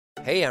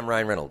Hey, I'm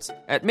Ryan Reynolds.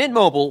 At Mint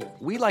Mobile,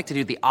 we like to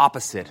do the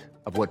opposite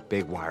of what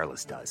Big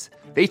Wireless does.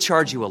 They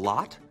charge you a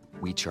lot,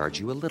 we charge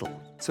you a little.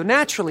 So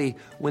naturally,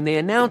 when they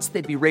announced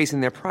they'd be raising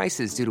their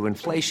prices due to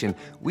inflation,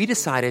 we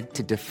decided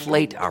to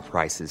deflate our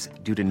prices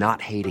due to not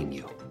hating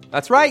you.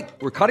 That's right.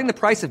 We're cutting the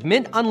price of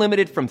Mint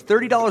Unlimited from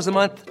 $30 a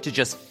month to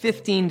just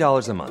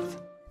 $15 a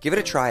month. Give it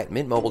a try at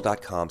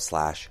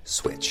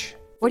mintmobile.com/switch.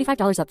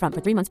 $45 up front for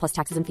 3 months plus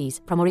taxes and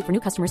fees. Promo rate for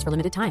new customers for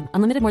limited time.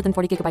 Unlimited more than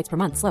 40 gigabytes per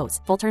month. Slows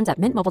full terms at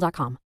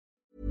mintmobile.com.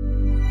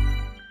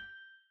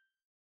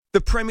 The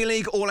Premier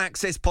League All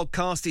Access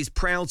podcast is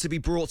proud to be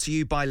brought to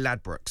you by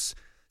Ladbrokes.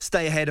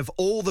 Stay ahead of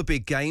all the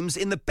big games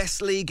in the best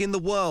league in the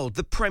world,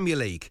 the Premier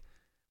League.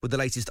 With the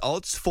latest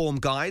odds, form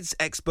guides,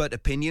 expert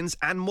opinions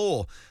and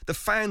more. The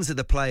fans are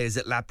the players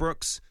at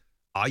Ladbrokes.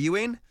 Are you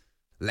in?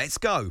 Let's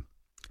go.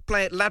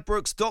 Play at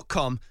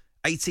ladbrokes.com,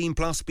 18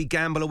 plus,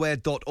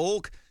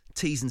 begambleaware.org.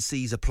 T's and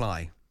C's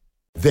apply.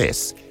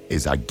 This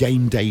is a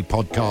Game Day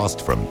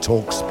podcast from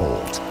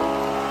TalkSport.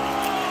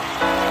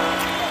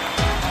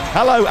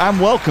 Hello and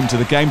welcome to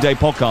the Game Day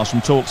podcast from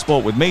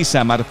TalkSport with me,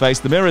 Sam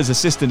Matterface, the Mirror's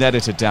assistant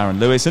editor,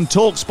 Darren Lewis, and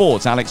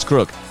TalkSport's Alex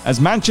Crook,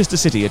 as Manchester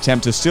City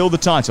attempt to steal the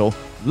title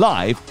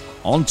live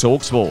on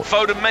TalkSport.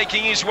 Foden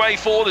making his way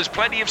forward. There's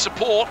plenty of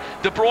support.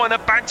 De Bruyne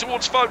back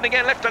towards Foden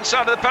again, left-hand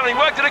side of the penalty,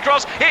 worked it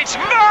across. It's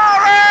Mahrez!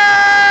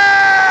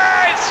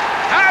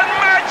 And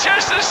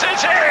Manchester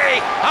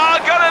City are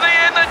going to be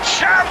in the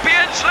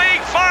Champions League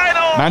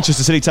final.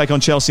 Manchester City take on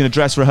Chelsea in a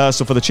dress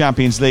rehearsal for the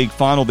Champions League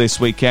final this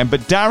weekend, but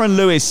Darren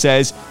Lewis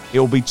says it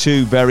will be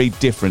two very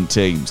different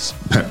teams.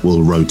 Pep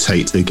will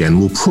rotate again.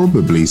 We'll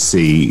probably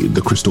see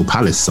the Crystal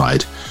Palace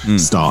side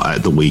start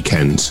at the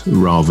weekend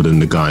rather than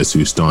the guys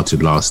who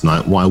started last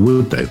night. Why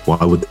would they?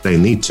 Why would they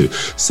need to?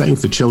 Same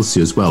for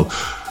Chelsea as well.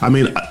 I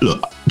mean,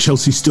 look,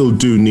 Chelsea still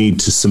do need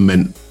to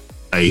cement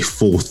a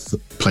fourth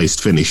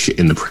placed finish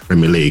in the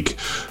Premier League.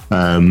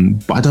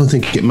 But I don't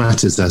think it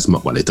matters as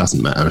much. Well, it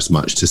doesn't matter as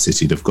much to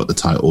City. They've got the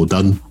title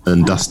done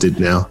and dusted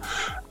now.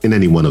 In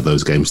any one of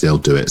those games, they'll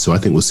do it. So I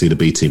think we'll see the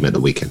B team at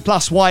the weekend.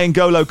 Plus, why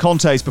N'Golo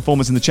Conte's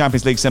performance in the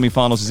Champions League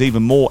semi-finals is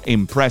even more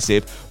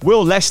impressive.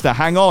 Will Leicester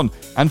hang on?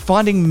 And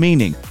finding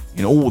meaning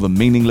in all the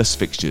meaningless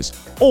fixtures.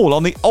 All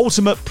on the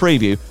ultimate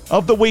preview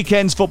of the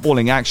weekend's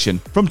footballing action.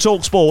 From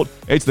TalkSport,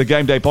 it's the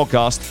Game Day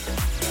podcast.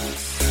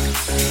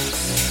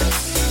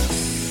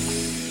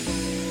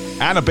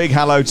 And a big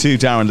hello to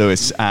Darren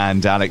Lewis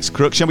and Alex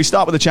Crook. Shall we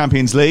start with the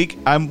Champions League?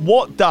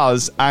 What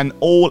does an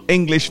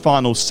all-English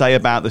final say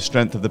about the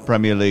strength of the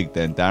Premier League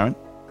then, Darren?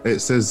 It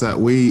says that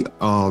we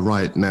are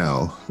right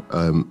now,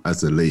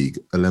 as a league,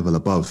 a level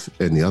above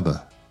any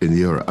other in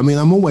Europe. I mean,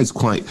 I'm always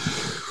quite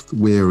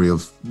weary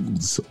of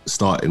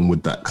starting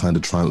with that kind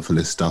of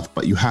triumphalist stuff,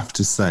 but you have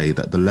to say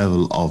that the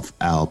level of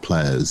our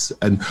players,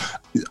 and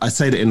I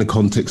say that in the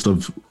context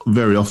of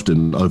very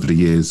often over the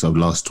years, over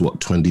the last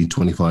 20,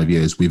 25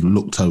 years, we've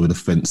looked over the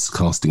fence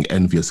casting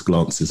envious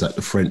glances at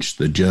the French,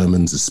 the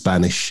Germans, the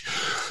Spanish,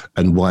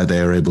 and why they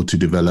are able to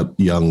develop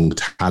young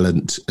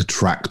talent,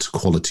 attract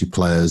quality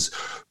players.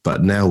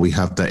 But now we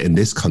have that in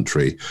this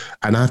country.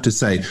 And I have to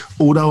say,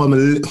 although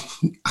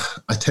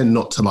I tend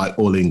not to like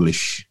all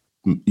English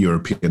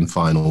European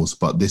finals,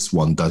 but this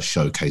one does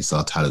showcase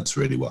our talents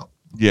really well.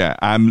 Yeah,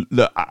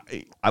 look,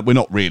 we're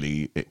not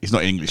really. It's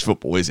not English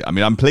football, is it? I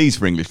mean, I'm pleased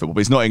for English football,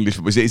 but it's not English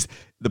football.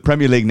 The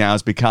Premier League now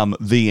has become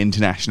the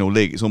international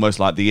league. It's almost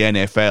like the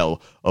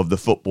NFL of the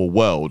football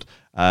world.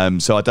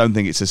 So I don't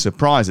think it's a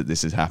surprise that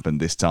this has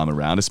happened this time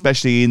around,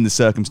 especially in the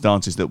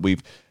circumstances that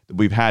we've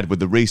had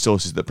with the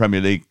resources that Premier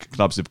League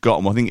clubs have got.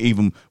 And I think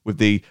even with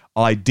the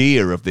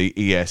idea of the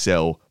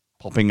ESL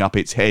popping up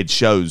its head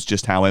shows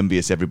just how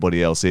envious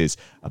everybody else is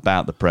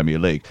about the Premier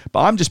League.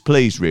 But I'm just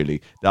pleased,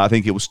 really, that I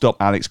think it will stop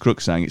Alex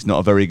Crook saying it's not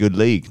a very good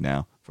league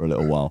now for a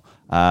little while,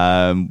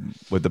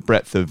 with the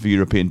breadth of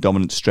European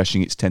dominance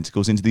stretching its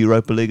tentacles into the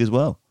Europa League as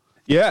well.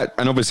 Yeah,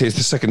 and obviously it's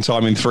the second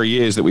time in 3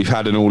 years that we've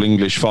had an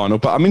all-English final.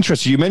 But I'm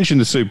interested, you mentioned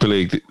the Super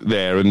League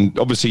there, and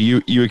obviously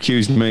you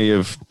accused me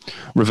of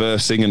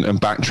reversing and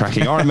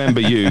backtracking. I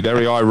remember you,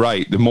 very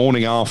irate, the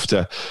morning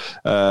after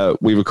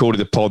we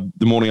recorded the pod,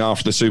 the morning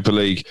after the Super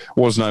League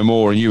was no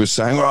more, and you were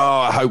saying,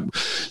 I hope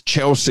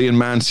Chelsea and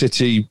Man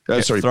City...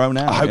 thrown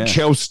out,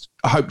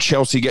 I hope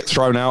Chelsea get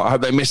thrown out. I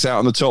hope they miss out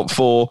on the top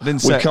four. We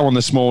come on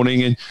this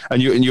morning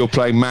and you're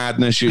playing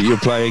madness. You're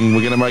playing, we're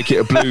going to make it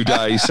a blue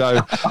day.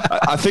 So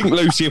I think,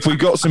 Lucy, if we've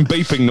got some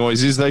beeping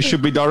noises, they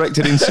should be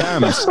directed in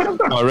Sam's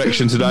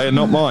direction today and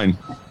not mine.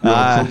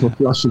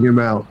 Flushing him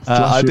out.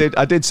 I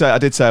did say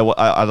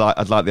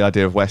I'd like the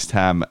idea of West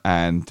Ham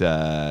and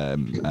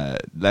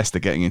Leicester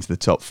getting into the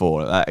top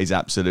four. That is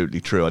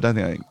absolutely true. I don't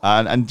think,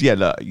 and yeah,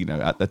 look,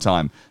 at the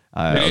time,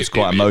 I was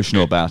quite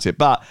emotional about it.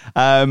 But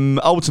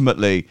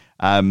ultimately,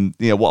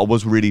 what I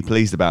was really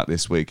pleased about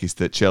this week is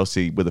that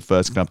Chelsea were the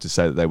first club to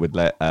say that they would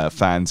let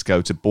fans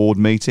go to board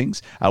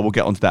meetings. We'll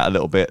get onto that a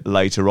little bit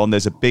later on.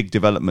 There's a big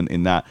development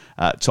in that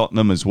at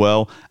Tottenham as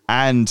well,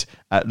 and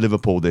at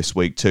Liverpool this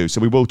week too.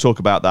 So we will talk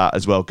about that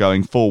as well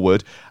going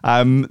forward.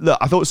 Look,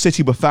 I thought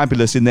City were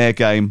fabulous in their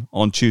game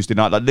on Tuesday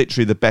night, like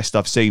literally the best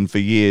I've seen for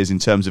years in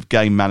terms of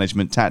game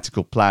management,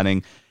 tactical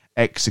planning,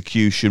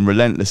 execution,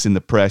 relentless in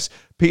the press.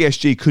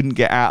 PSG couldn't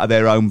get out of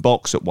their own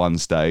box at one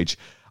stage.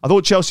 I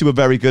thought Chelsea were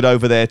very good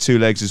over their two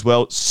legs as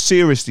well.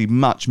 Seriously,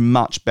 much,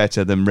 much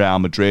better than Real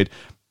Madrid.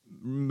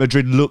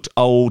 Madrid looked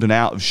old and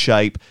out of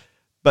shape,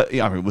 but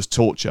it was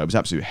torture. It was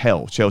absolute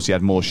hell. Chelsea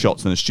had more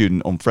shots than a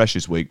student on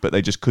Freshers Week, but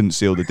they just couldn't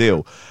seal the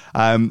deal.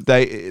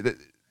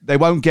 They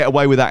won't get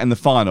away with that in the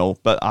final,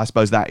 but I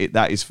suppose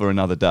that is for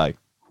another day.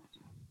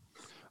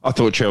 I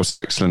thought Chelsea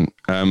excellent.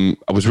 I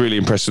was really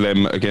impressed with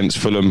them against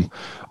Fulham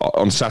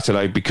on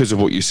Saturday because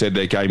of what you said,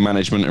 their game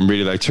management, and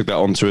really they took that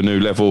on to a new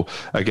level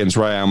against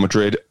Real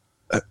Madrid.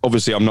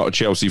 Obviously, I'm not a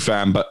Chelsea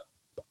fan, but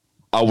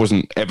I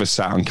wasn't ever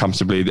sat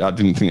uncomfortably. I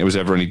didn't think there was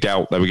ever any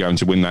doubt they were going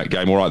to win that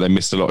game. All right, they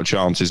missed a lot of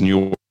chances, and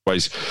you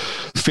always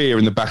fear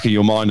in the back of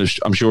your mind,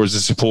 I'm sure as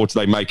a supporter,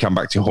 they may come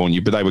back to haunt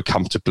you, but they were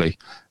comfortably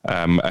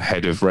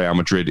ahead of Real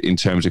Madrid in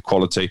terms of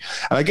quality.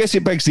 And I guess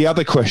it begs the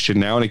other question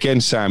now, and again,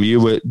 Sam,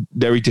 you were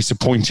very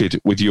disappointed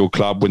with your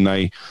club when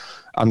they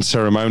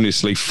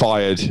unceremoniously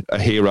fired a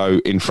hero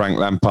in Frank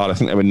Lampard. I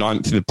think they were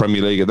 9th in the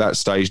Premier League at that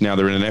stage. Now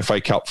they're in an FA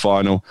Cup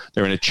final.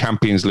 They're in a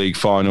Champions League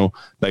final.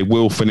 They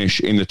will finish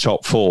in the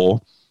top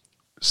 4.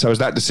 So has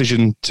that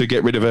decision to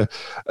get rid of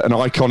an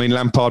icon in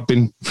Lampard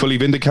been fully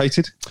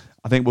vindicated?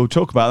 I think we'll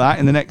talk about that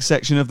in the next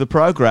section of the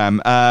programme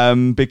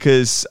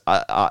because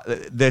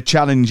they're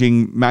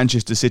challenging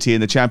Manchester City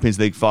in the Champions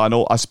League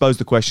final. I suppose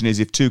the question is,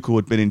 if Tuchel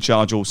had been in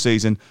charge all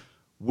season,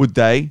 would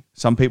they,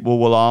 some people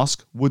will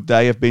ask, would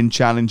they have been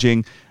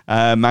challenging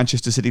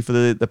Manchester City for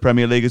the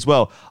Premier League as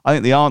well? I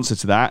think the answer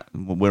to that,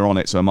 we're on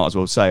it, so I might as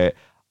well say it,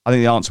 I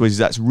think the answer is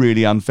that's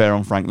really unfair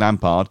on Frank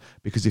Lampard,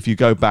 because if you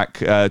go back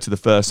to the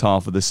first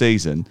half of the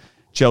season,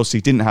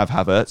 Chelsea didn't have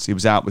Havertz. He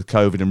was out with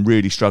COVID and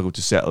really struggled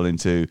to settle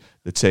into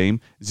the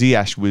team.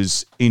 Ziyech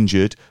was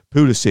injured.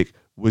 Pulisic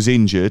was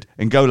injured.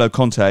 And N'Golo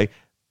Kanté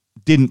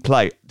didn't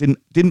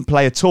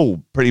play at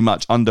all pretty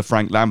much under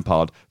Frank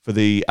Lampard for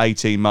the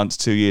 18 months,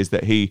 2 years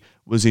that he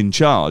was in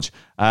charge.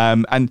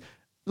 And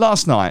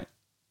last night,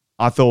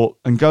 I thought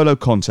N'Golo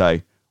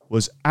Kanté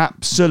was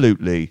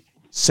absolutely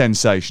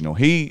sensational.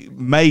 He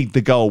made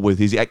the goal with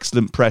his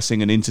excellent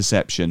pressing and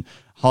interception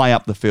high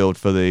up the field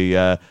for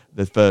the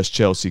first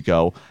Chelsea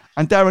goal.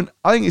 And Darren,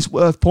 I think it's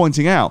worth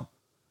pointing out,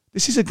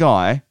 this is a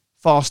guy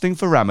fasting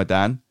for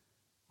Ramadan,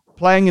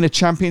 playing in a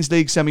Champions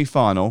League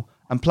semi-final,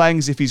 and playing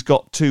as if he's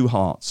got two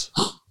hearts.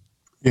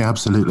 Yeah,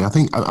 absolutely. I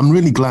think I'm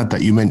really glad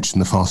that you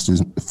mentioned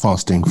the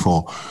fasting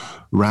for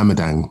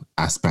Ramadan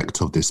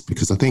aspect of this,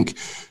 because I think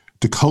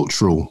the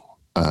cultural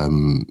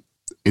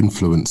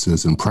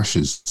influences and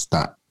pressures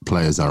that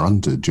players are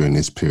under during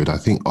this period, I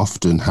think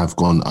often have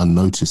gone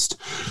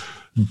unnoticed.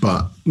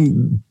 But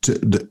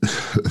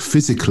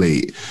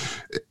physically,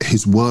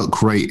 his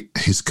work rate,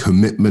 his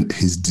commitment,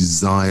 his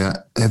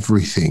desire,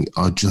 everything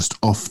are just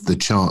off the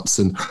charts.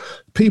 And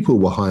people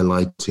were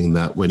highlighting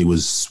that when he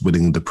was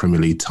winning the Premier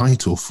League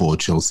title for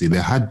Chelsea,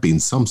 there had been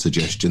some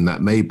suggestion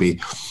that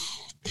maybe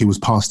he was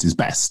past his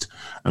best.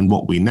 And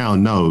what we now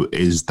know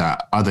is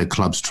that other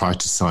clubs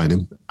tried to sign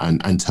him,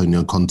 and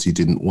Antonio Conte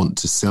didn't want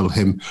to sell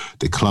him.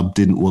 The club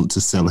didn't want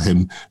to sell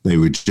him. They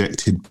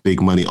rejected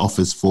big money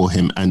offers for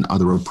him and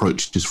other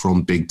approaches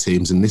from big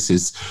teams. And this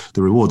is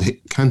the reward.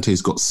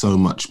 Kante's got so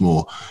much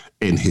more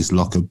in his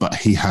locker, but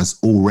he has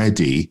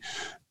already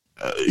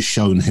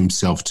shown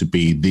himself to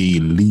be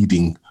the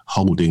leading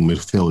holding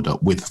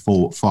midfielder with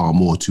far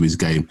more to his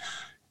game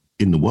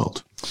in the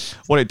world.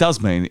 What it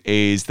does mean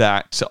is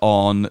that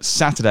on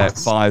Saturday at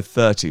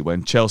 5:30,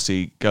 when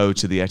Chelsea go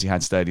to the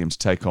Etihad Stadium to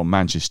take on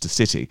Manchester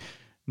City,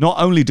 not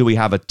only do we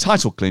have a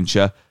title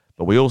clincher,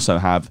 but we also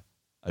have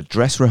a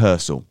dress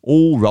rehearsal,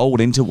 all rolled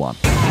into one.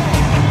 Blue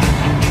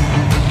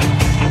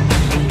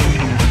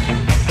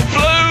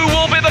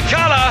will be the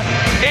colour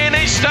in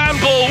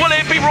Istanbul. Will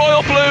it be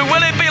royal blue?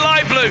 Will it be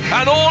light blue?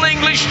 An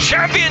all-English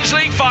Champions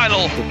League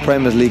final. The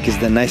Premier League is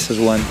the nicest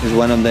one. It's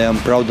one of the I'm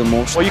proud the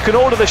most. Well, you can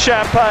order the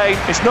champagne.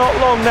 It's not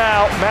long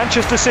now.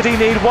 Manchester City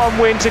need one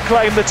win to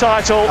claim the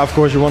title. Of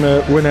course, you want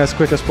to win as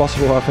quick as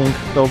possible, I think.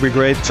 That would be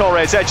great.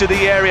 Torres, edge of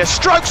the area,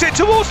 strokes it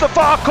towards the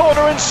far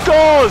corner and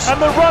scores.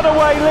 And the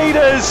runaway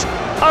leaders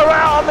are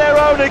out on their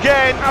own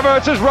again.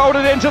 Havertz has rolled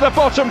it into the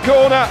bottom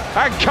corner,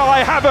 and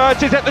Kai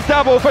Havertz is at the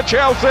double for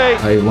Chelsea.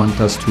 I want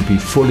us to be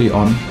fully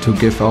on, to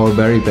give our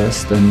very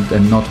best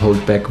and not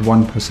hold back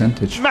 1%.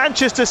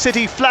 Manchester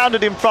City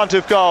floundered in front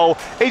of goal.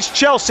 It's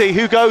Chelsea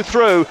who go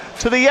through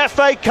to the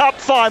FA Cup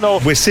final.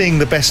 We're seeing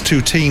the best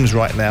two teams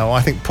right now.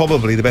 I think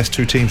probably the best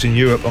two teams in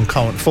Europe on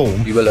current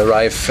form. We will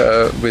arrive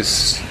with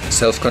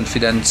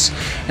self-confidence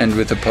and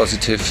with a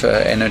positive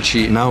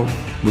energy. Now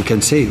we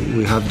can say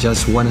we have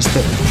just one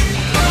step.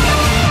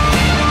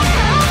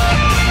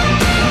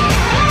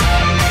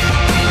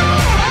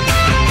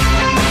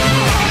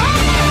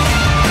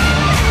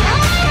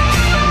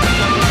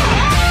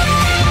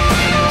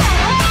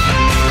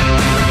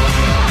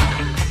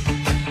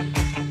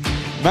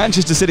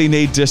 Manchester City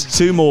need just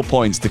 2 more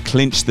points to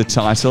clinch the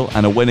title,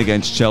 and a win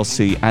against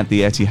Chelsea at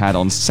the Etihad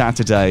on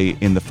Saturday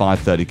in the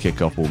 5:30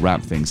 kickoff will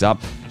wrap things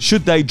up.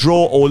 Should they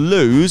draw or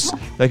lose,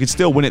 they could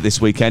still win it this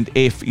weekend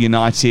if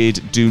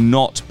United do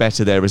not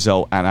better their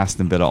result at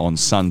Aston Villa on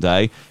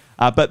Sunday.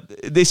 But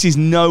this is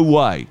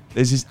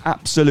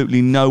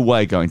absolutely no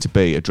way going to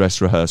be a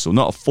dress rehearsal,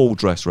 not a full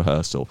dress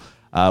rehearsal,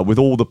 with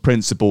all the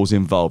principles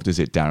involved, is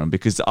it, Darren?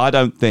 Because I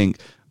don't think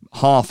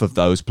half of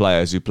those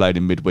players who played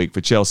in midweek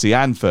for Chelsea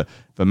and for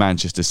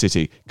Manchester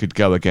City could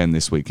go again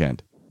this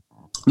weekend.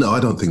 No, I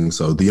don't think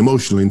so. The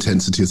emotional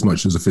intensity, as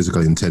much as the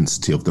physical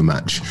intensity of the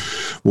match,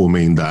 will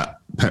mean that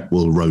Pep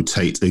will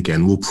rotate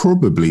again. We'll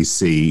probably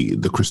see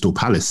the Crystal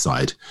Palace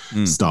side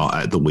start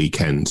at the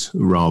weekend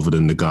rather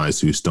than the guys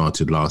who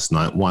started last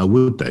night. Why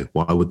would they?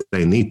 Why would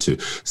they need to?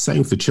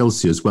 Same for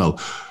Chelsea as well.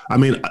 I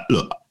mean,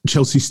 look,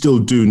 Chelsea still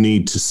do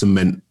need to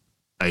cement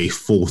a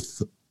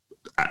 4th,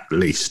 at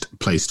least,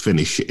 placed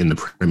finish in the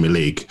Premier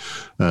League.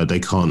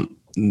 They can't,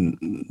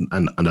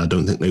 and I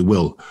don't think they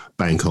will,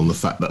 bank on the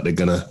fact that they're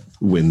going to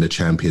win the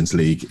Champions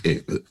League.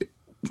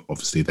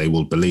 Obviously, they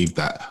will believe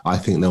that. I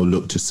think they'll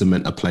look to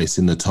cement a place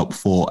in the top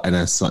 4, and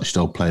as such,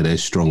 they'll play their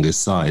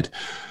strongest side.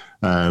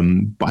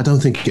 But I don't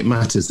think it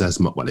matters as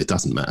much. Well, it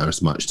doesn't matter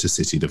as much to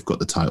City. They've got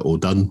the title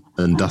done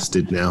and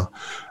dusted now,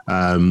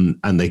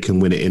 and they can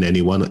win it in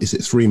any one. Is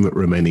it 3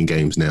 remaining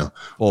games now?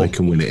 4. They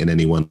can win it in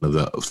any one of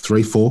the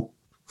 3, 4?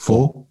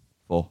 4?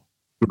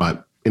 Right.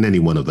 In any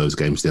one of those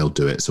games, they'll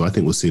do it. So I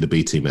think we'll see the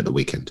B team at the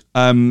weekend.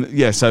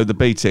 So the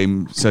B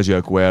team,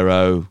 Sergio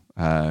Aguero,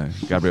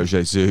 Gabriel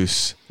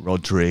Jesus,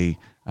 Rodri,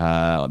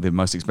 the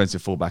most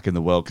expensive fullback in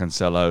the world,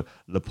 Cancelo,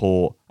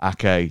 Laporte,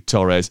 Ake,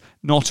 Torres.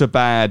 Not a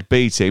bad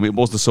B team. It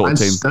was the sort of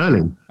team.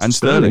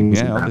 Sterling,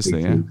 yeah,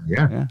 obviously.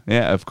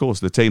 Yeah, of course.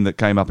 The team that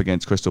came up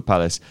against Crystal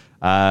Palace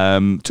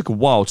took a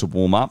while to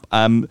warm up.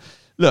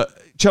 Look,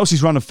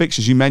 Chelsea's run of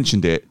fixtures, you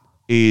mentioned it,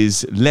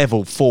 is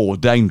level 4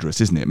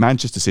 dangerous, isn't it?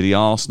 Manchester City,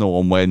 Arsenal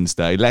on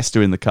Wednesday,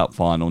 Leicester in the cup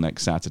final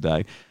next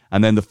Saturday,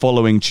 and then the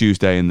following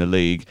Tuesday in the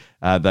league,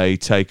 they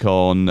take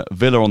on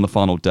Villa on the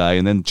final day,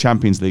 and then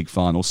Champions League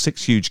final.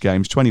 6 huge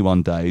games,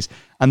 21 days,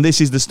 and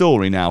this is the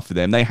story now for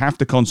them. They have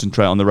to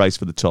concentrate on the race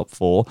for the top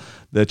 4.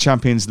 The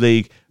Champions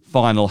League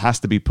final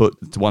has to be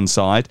put to one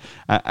side,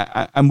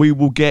 and we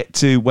will get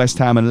to West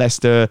Ham and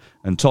Leicester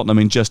and Tottenham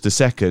in just a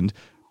second,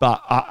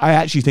 but I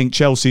actually think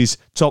Chelsea's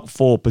top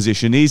 4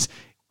 position is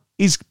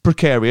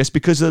precarious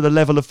because of the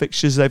level of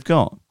fixtures they've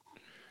got.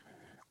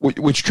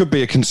 Which could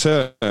be a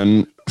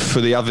concern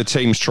for the other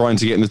teams trying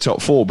to get in the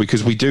top 4,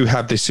 because we do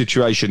have this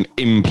situation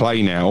in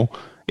play now.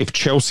 If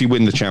Chelsea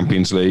win the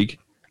Champions League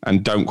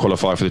and don't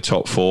qualify for the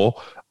top 4,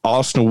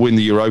 Arsenal win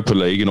the Europa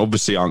League and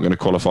obviously aren't going to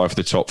qualify for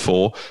the top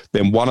 4,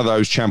 then one of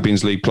those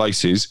Champions League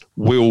places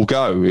will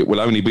go. It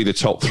will only be the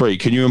top 3.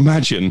 Can you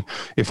imagine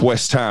if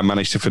West Ham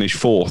managed to finish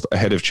 4th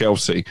ahead of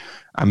Chelsea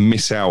and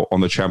miss out on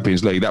the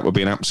Champions League? That would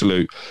be an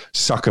absolute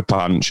sucker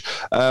punch.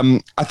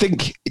 I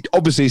think,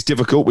 obviously, it's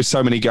difficult with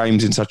so many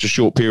games in such a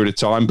short period of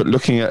time, but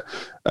looking at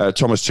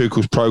Thomas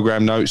Tuchel's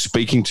programme notes,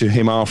 speaking to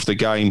him after the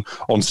game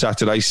on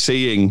Saturday,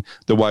 seeing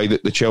the way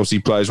that the Chelsea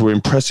players were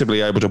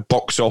impressively able to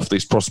box off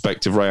this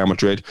prospect of Real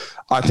Madrid,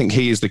 I think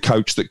he is the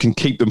coach that can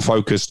keep them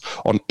focused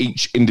on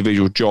each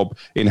individual job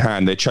in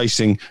hand. They're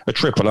chasing a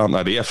triple, aren't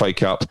they? The FA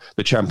Cup,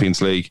 the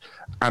Champions League,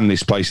 and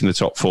this place in the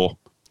top 4.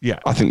 Yeah,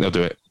 I think they'll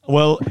do it.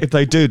 Well, if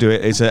they do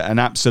it, it's an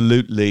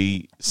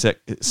absolutely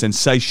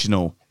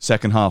sensational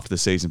second half of the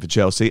season for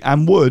Chelsea,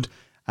 and would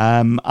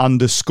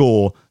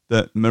underscore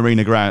that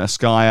Marina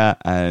Granovskaya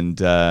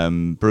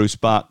and Bruce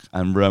Buck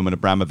and Roman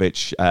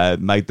Abramovich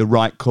made the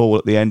right call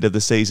at the end of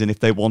the season if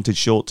they wanted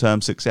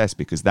short-term success,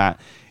 because that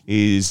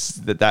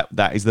is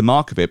the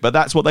mark of it. But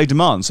that's what they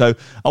demand. So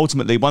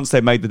ultimately, once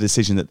they made the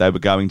decision that they were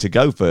going to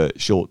go for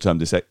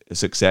short-term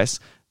success,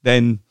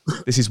 then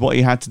this is what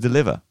he had to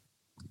deliver.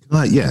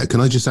 Yeah,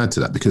 can I just add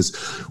to that? Because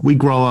we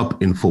grow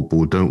up in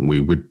football, don't we,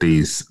 with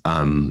these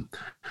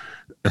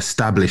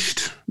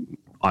established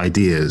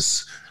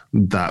ideas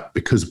that,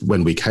 because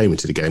when we came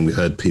into the game, we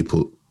heard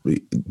people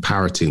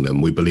parroting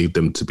them, we believed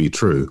them to be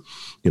true.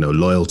 You know,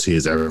 loyalty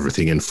is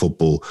everything in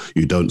football.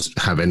 You don't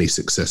have any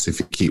success if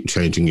you keep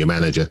changing your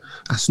manager.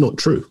 That's not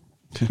true.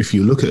 If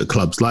you look at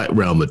clubs like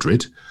Real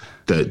Madrid,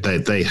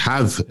 they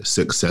have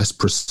success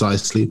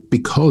precisely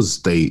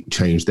because they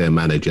change their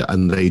manager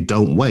and they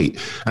don't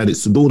wait. And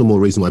it's all the more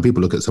reason why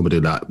people look at somebody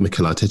like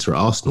Mikel Arteta at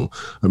Arsenal.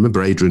 I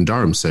remember Adrian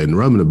Durham saying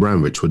Roman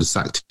Abramovich would have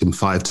sacked him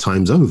 5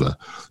 times over,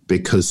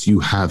 because you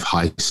have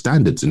high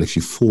standards. And if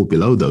you fall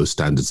below those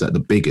standards at the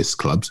biggest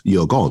clubs,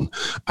 you're gone.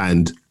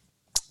 And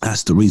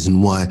that's the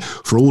reason why,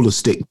 for all the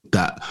stick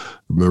that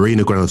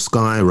Marina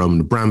Granovskaya,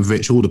 Roman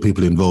Abramovich, all the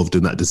people involved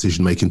in that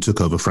decision-making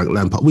took over Frank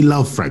Lampard. We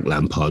love Frank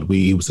Lampard.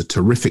 He was a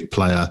terrific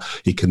player.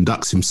 He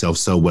conducts himself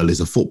so well. He's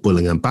a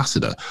footballing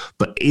ambassador.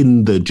 But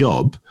in the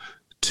job,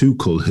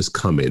 Tuchel has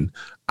come in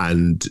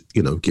and,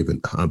 you know, given,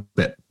 I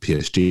bet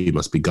PSG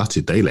must be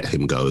gutted they let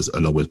him go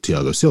along with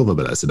Thiago Silva,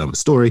 but that's another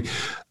story.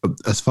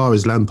 As far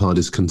as Lampard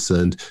is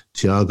concerned,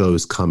 Thiago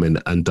has come in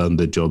and done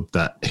the job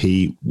that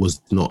he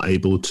was not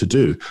able to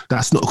do.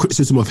 That's not a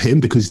criticism of him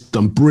because he's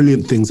done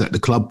brilliant things at the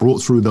club,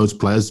 brought through those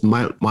players,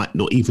 might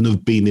not even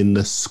have been in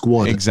the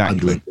squad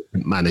under a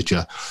different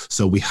manager.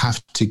 So we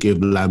have to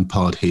give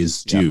Lampard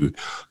his due. Yep.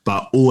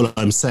 But all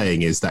I'm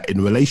saying is that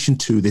in relation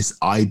to this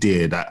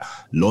idea that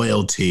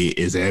loyalty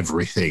is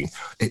everything,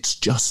 it's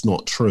just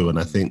not true. And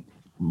I think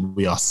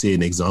we are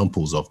seeing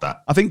examples of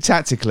that. I think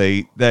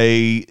tactically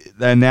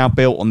they're now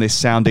built on this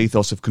sound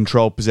ethos of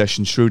controlled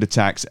possession, shrewd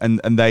attacks, and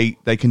they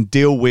can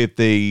deal with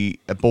the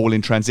ball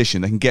in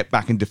transition. They can get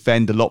back and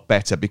defend a lot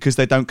better because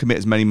they don't commit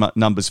as many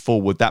numbers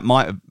forward. That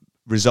might have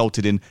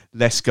resulted in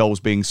less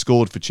goals being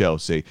scored for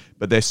Chelsea,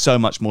 but they're so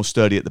much more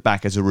sturdy at the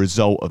back as a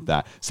result of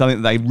that.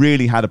 Something that they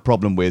really had a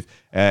problem with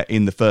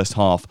in the first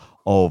half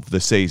of the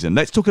season.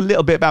 Let's talk a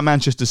little bit about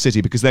Manchester City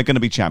because they're going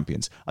to be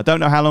champions. I don't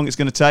know how long it's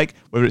going to take,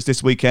 whether it's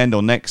this weekend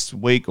or next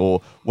week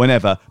or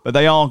whenever, but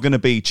they are going to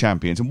be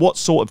champions. And what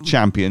sort of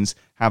champions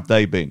have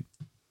they been?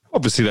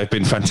 Obviously, they've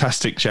been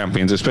fantastic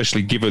champions,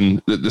 especially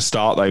given the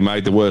start they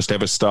made, the worst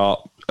ever start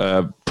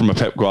from a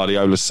Pep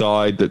Guardiola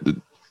side, the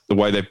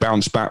way they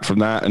bounced back from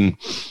that. And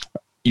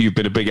you've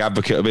been a big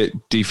advocate of it.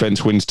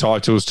 Defense wins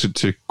titles,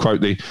 to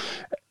quote the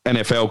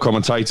NFL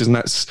commentators, and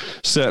that's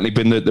certainly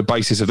been the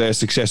basis of their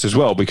success as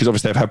well, because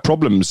obviously they've had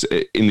problems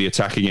in the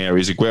attacking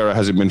areas. Aguero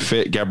hasn't been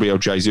fit. Gabriel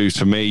Jesus,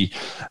 for me,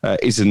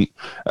 isn't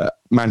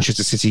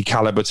Manchester City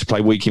calibre to play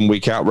week in,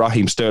 week out.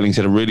 Raheem Sterling's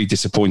had a really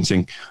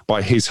disappointing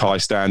by his high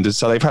standards.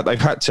 So they've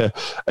had to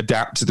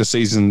adapt to the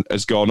season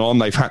has gone on.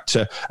 They've had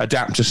to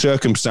adapt to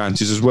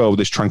circumstances as well.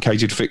 This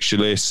truncated fixture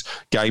list,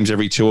 games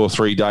every 2 or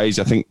 3 days.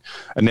 I think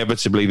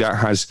inevitably that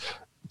has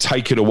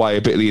taken away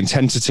a bit of the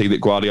intensity that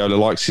Guardiola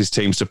likes his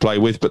teams to play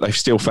with, but they've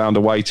still found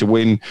a way to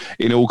win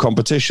in all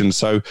competitions.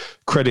 So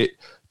credit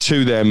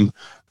to them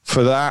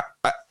for that.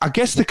 I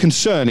guess the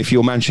concern, if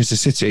you're Manchester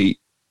City,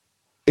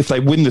 if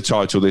they win the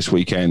title this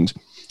weekend,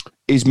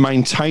 is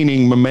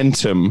maintaining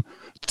momentum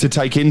to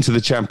take into the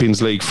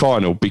Champions League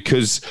final,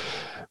 because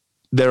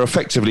they're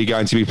effectively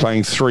going to be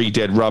playing 3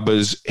 dead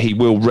rubbers. He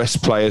will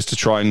rest players to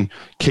try and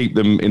keep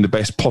them in the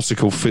best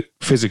possible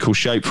physical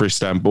shape for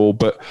Istanbul,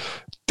 but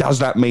does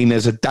that mean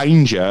there's a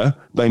danger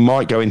they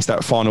might go into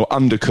that final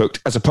undercooked,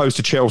 as opposed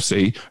to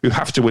Chelsea, who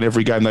have to win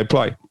every game they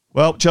play?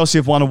 Well, Chelsea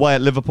have won away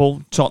at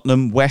Liverpool,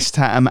 Tottenham, West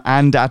Ham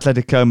and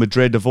Atletico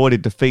Madrid,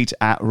 avoided defeat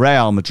at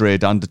Real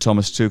Madrid under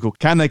Thomas Tuchel.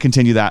 Can they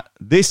continue that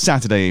this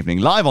Saturday evening,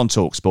 live on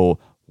TalkSport,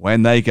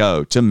 when they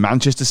go to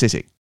Manchester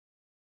City?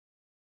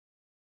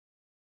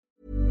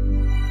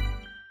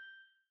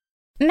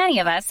 Many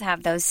of us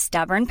have those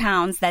stubborn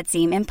pounds that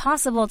seem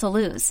impossible to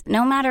lose,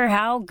 no matter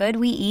how good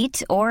we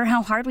eat or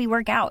how hard we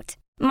work out.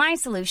 My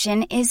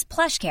solution is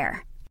PlushCare.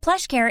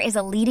 PlushCare is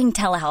a leading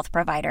telehealth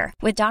provider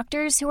with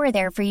doctors who are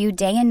there for you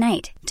day and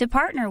night to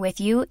partner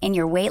with you in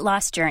your weight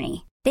loss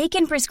journey. They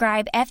can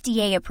prescribe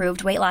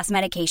FDA-approved weight loss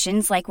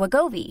medications like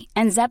Wegovy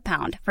and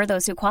Zepbound for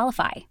those who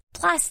qualify.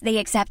 Plus, they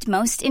accept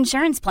most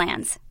insurance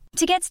plans.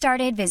 To get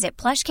started, visit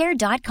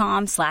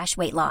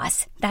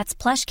plushcare.com/weightloss. That's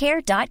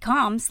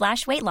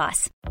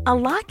plushcare.com/weightloss. A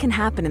lot can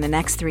happen in the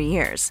next 3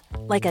 years.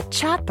 Like a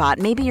chatbot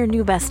may be your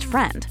new best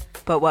friend.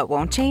 But what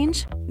won't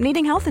change?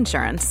 Needing health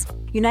insurance.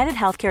 United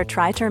Healthcare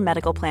Tri-Term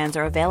Medical Plans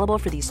are available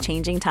for these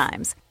changing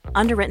times.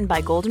 Underwritten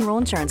by Golden Rule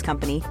Insurance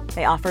Company,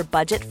 they offer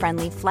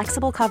budget-friendly,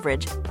 flexible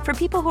coverage for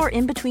people who are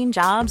in between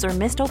jobs or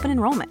missed open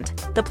enrollment.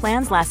 The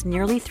plans last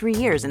nearly 3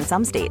 years in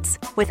some states,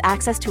 with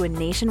access to a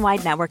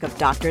nationwide network of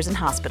doctors and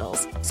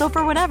hospitals. So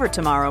for whatever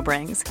tomorrow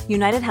brings,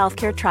 United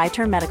Healthcare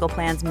Tri-Term Medical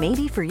Plans may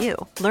be for you.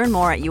 Learn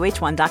more at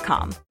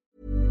uh1.com.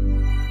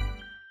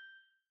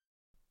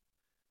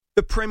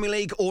 The Premier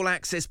League All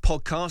Access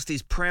podcast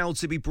is proud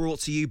to be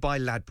brought to you by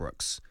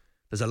Ladbrokes.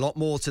 There's a lot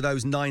more to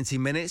those 90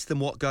 minutes than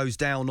what goes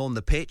down on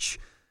the pitch.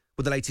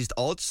 With the latest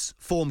odds,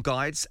 form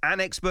guides and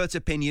expert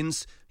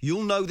opinions,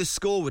 you'll know the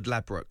score with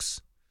Ladbrokes.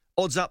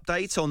 Odds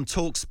update on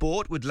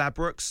TalkSport with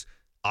Ladbrokes.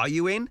 Are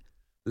you in?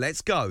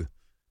 Let's go.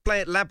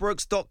 Play at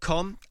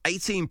ladbrokes.com,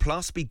 18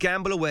 plus,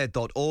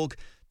 begambleaware.org.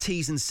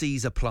 T's and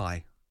C's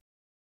apply.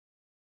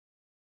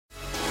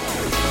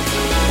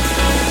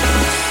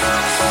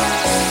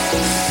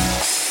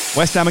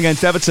 West Ham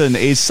against Everton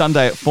is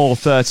Sunday at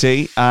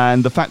 4:30,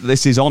 and the fact that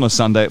this is on a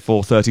Sunday at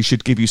 4:30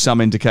 should give you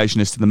some indication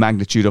as to the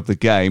magnitude of the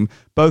game.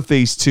 Both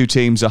these two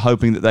teams are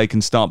hoping that they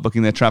can start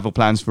booking their travel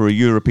plans for a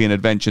European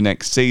adventure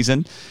next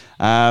season.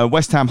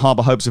 West Ham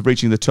harbour hopes of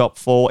reaching the top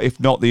 4, if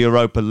not the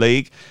Europa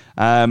League.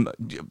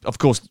 Of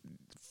course,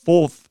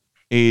 4th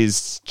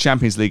is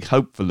Champions League,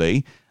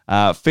 hopefully.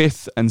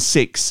 5th and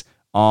 6th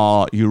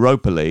are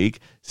Europa League.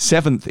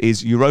 7th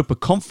is Europa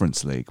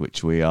Conference League,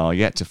 which we are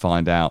yet to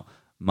find out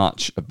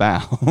much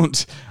about.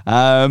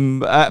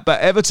 But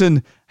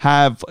Everton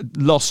have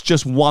lost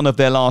just one of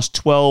their last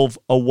 12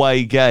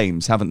 away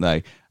games, haven't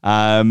they?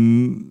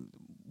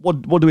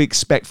 What do we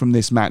expect from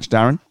this match,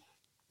 Darren?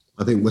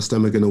 I think West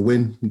Ham are going to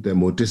win. They're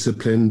more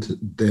disciplined,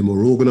 they're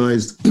more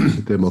organised,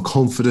 they're more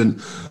confident,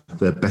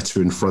 they're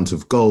better in front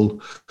of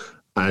goal.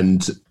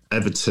 And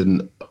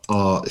Everton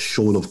are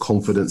shorn of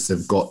confidence.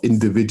 They've got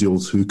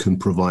individuals who can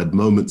provide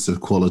moments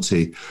of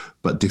quality,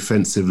 but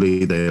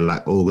defensively they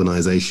lack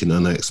organisation,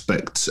 and I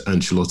expect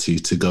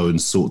Ancelotti to go and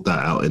sort that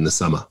out in the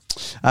summer.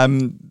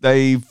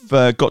 They've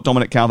got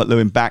Dominic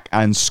Calvert-Lewin back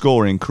and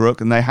scoring, Crook,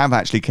 and they have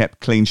actually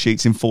kept clean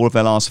sheets in 4 of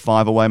their last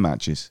 5 away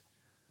matches.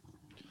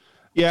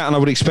 Yeah, and I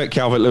would expect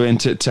Calvert-Lewin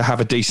to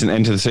have a decent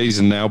end to the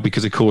season now,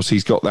 because of course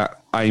he's got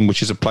that aim,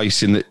 which is a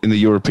place in the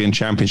European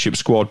Championship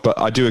squad. But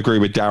I do agree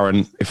with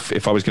Darren.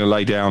 If I was going to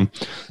lay down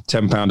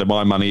 £10 of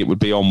my money, it would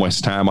be on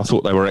West Ham. I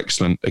thought they were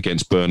excellent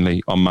against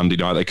Burnley on Monday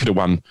night. They could have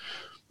won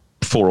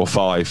 4 or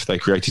 5. They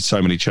created so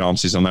many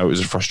chances. I know it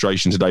was a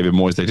frustration to David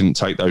Moyes they didn't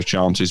take those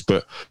chances,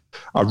 but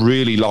I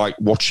really like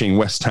watching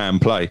West Ham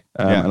play.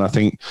 And I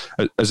think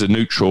as a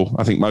neutral,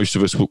 I think most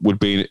of us would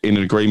be in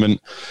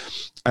agreement.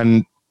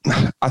 And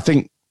I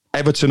think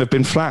Everton have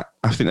been flat.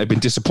 I think they've been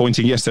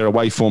disappointing. Yes, their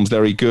away form's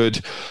very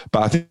good,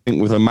 but I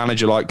think with a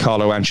manager like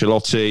Carlo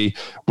Ancelotti,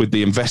 with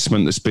the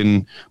investment that's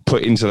been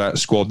put into that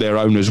squad, their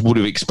owners would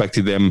have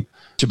expected them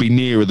to be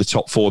nearer the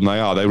top 4 than they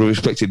are. They would have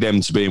expected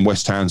them to be in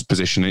West Ham's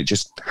position. It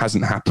just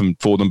hasn't happened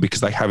for them because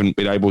they haven't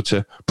been able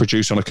to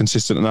produce on a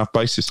consistent enough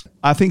basis.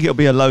 I think it'll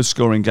be a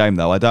low-scoring game,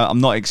 though.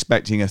 I'm not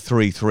expecting a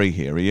 3-3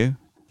 here, are you?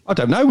 I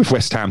don't know with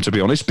West Ham, to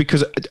be honest,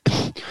 because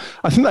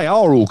I think they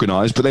are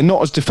organised, but they're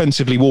not as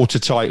defensively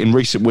watertight in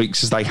recent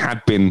weeks as they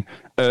had been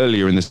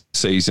earlier in the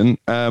season.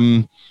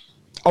 I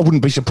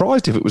wouldn't be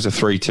surprised if it was a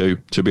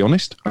 3-2, to be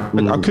honest.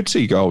 I could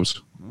see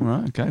goals. All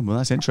right, okay. Well,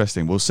 that's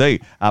interesting. We'll see.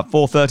 At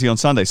 4:30 on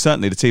Sunday,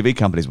 certainly the TV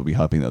companies will be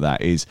hoping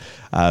that is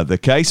the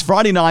case.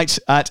 Friday night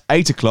at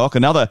 8 o'clock,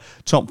 another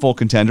top 4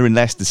 contender in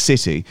Leicester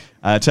City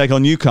take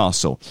on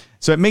Newcastle.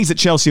 So it means that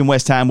Chelsea and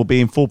West Ham will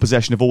be in full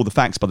possession of all the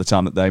facts by the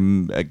time that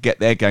they get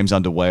their games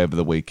underway over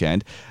the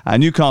weekend.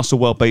 Newcastle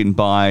well beaten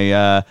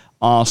by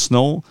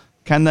Arsenal.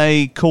 Can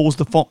they cause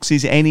the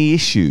Foxes any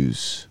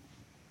issues?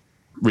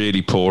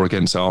 Really poor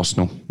against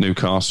Arsenal,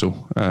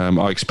 Newcastle.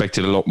 I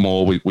expected a lot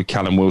more with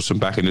Callum Wilson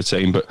back in the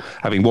team, but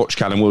having watched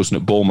Callum Wilson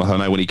at Bournemouth, I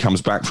know when he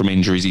comes back from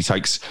injuries, he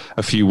takes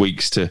a few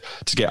weeks to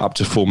get up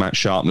to full match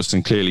sharpness,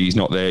 and clearly he's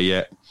not there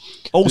yet.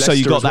 Also,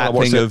 you got that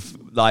thing of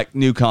like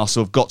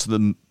Newcastle have got to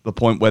the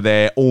point where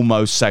they're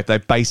almost safe.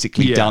 They've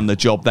basically done the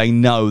job. They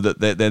know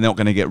that they're not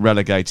going to get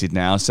relegated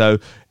now, so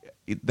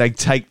they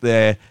take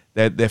their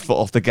foot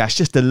off the gas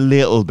just a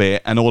little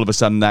bit, and all of a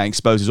sudden that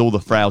exposes all the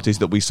frailties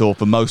that we saw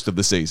for most of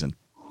the season.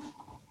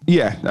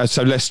 Yeah,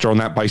 so Leicester on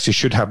that basis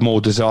should have more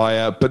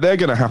desire, but they're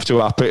going to have to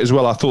up it as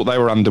well. I thought they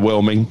were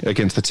underwhelming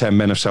against the 10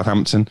 men of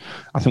Southampton.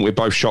 I think we're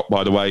both shocked,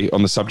 by the way,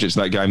 on the subject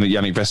of that game, that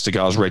Yannick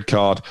Vestergaard's red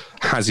card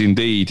has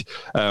indeed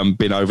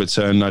been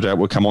overturned. No doubt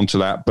we'll come on to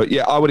that. But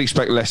yeah, I would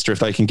expect Leicester, if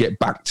they can get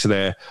back to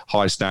their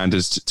high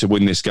standards, to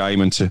win this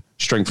game and to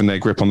strengthen their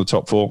grip on the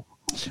top 4.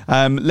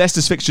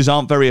 Leicester's fixtures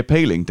aren't very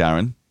appealing,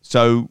 Darren.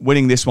 So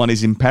winning this one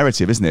is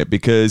imperative, isn't it?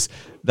 Because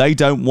they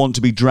don't want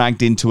to be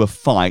dragged into a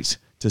fight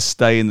to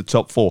stay in the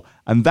top 4.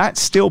 And that's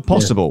still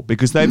possible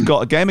because they've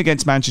got a game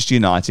against Manchester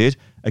United,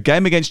 a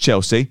game against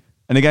Chelsea,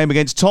 and a game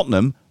against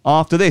Tottenham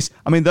after this.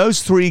 I mean,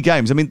 those 3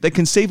 games, they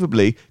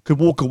conceivably could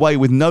walk away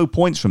with no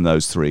points from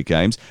those 3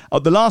 games.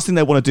 The last thing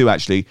they want to do,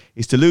 actually,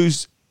 is to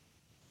lose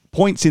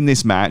points in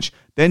this match,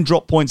 then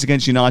drop points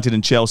against United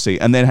and Chelsea,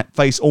 and then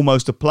face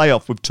almost a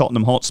playoff with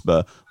Tottenham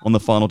Hotspur on the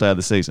final day of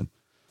the season.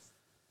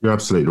 You're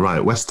absolutely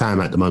right. West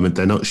Ham at the moment,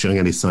 they're not showing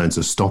any signs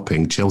of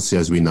stopping. Chelsea,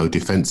 as we know,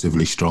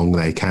 defensively strong.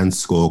 They can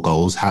score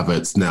goals.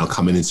 Havertz now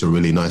coming into a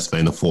really nice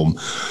vein of form.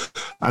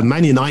 And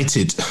Man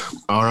United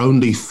are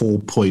only 4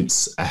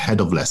 points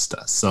ahead of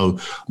Leicester. So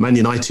Man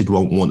United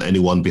won't want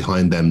anyone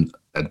behind them.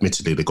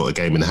 Admittedly, they've got a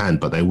game in hand,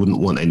 but they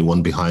wouldn't want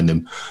anyone behind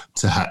them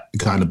to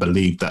kind of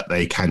believe that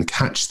they can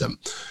catch them.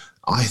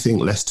 I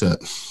think Leicester,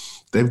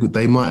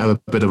 they might have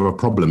a bit of a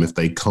problem if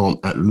they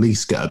can't at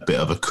least get a bit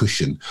of a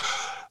cushion.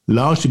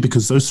 Largely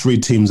because those 3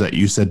 teams that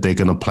you said they're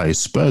going to play,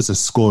 Spurs are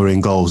scoring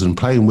goals and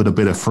playing with a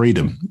bit of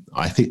freedom.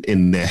 I think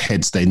in their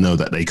heads they know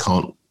that they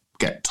can't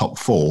get top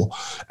 4,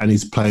 and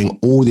he's playing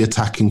all the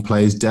attacking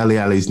plays. Dele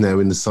Alli's now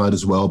in the side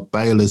as well.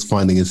 Bale is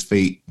finding his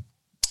feet.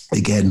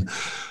 Again,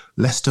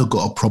 Leicester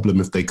got a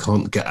problem if they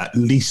can't get at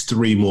least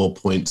 3 more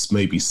points,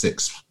 maybe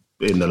 6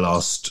 in the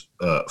last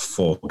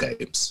 4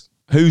 games.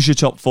 Who's your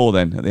top 4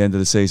 then at the end of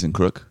the season,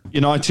 Crook?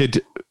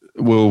 United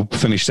will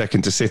finish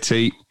second to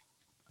City.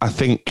 I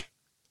think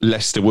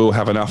Leicester will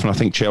have enough, and I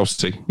think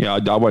Chelsea. Yeah,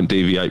 I won't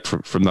deviate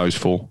from those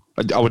 4.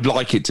 I would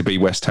like it to be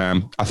West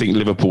Ham. I think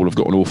Liverpool have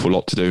got an awful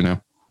lot to do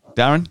now.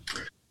 Darren?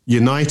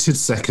 United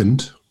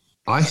second.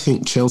 I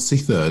think Chelsea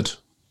third.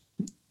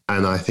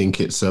 And I think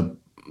it's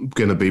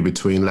going to be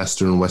between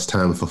Leicester and West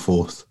Ham for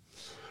 4th.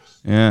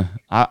 Yeah,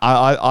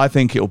 I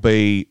think it'll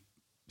be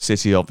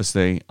City,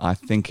 obviously. I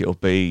think it'll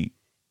be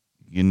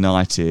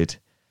United.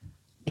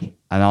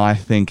 And I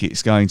think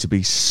it's going to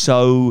be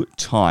so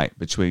tight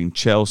between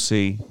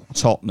Chelsea,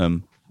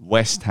 Tottenham,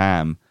 West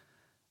Ham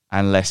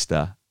and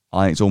Leicester.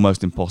 I think it's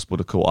almost impossible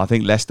to call. I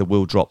think Leicester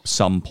will drop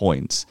some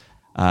points,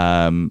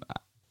 and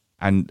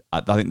I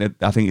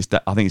think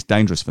it's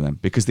dangerous for them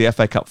because the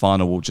FA Cup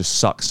final will just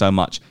suck so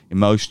much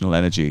emotional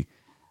energy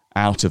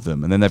out of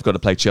them, and then they've got to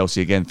play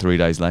Chelsea again 3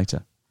 days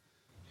later.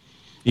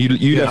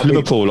 You left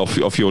Liverpool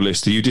off your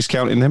list. Are you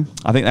discounting them?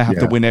 I think they have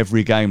to win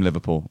every game,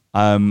 Liverpool.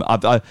 I mean,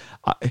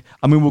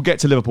 we'll get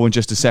to Liverpool in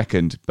just a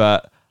second,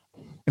 but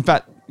in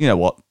fact, you know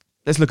what?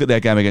 Let's look at their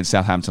game against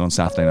Southampton on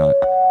Saturday night.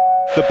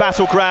 The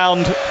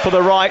battleground for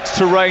the right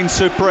to reign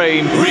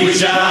supreme.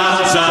 Reach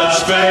out,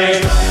 touch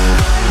faith.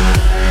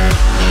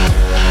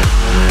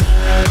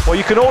 Well,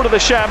 you can order the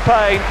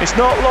champagne. It's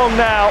not long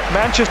now.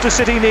 Manchester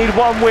City need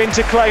one win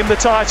to claim the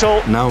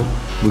title. Now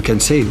we can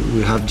say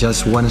we have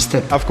just one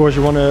step. Of course,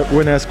 you want to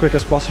win as quick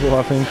as possible.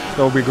 I think that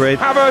would be great.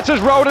 Havertz has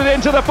rolled it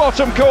into the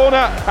bottom corner,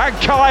 and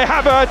Kai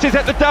Havertz is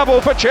at the double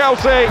for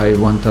Chelsea. I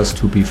want us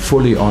to be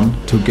fully on,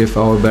 to give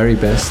our very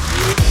best.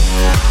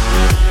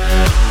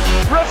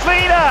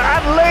 Rafinha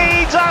and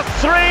Leeds are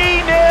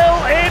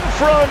 3-0 in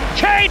front.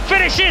 Kane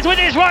finishes with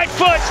his right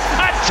foot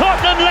and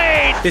Tottenham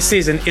lead. This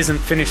season isn't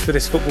finished for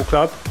this football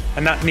club,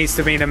 and that needs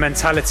to be in a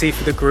mentality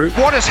for the group.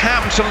 What has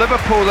happened to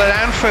Liverpool at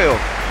Anfield?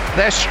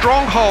 Their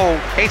stronghold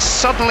is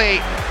suddenly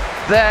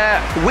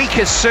their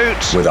weakest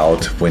suit.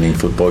 Without winning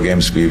football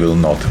games, we will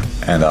not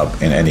end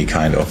up in any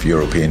kind of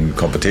European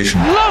competition.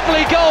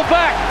 Lovely goal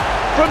back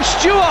from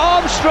Stuart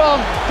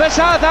Armstrong for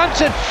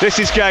Southampton. This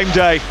is game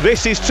day.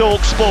 This is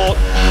Talk Sport.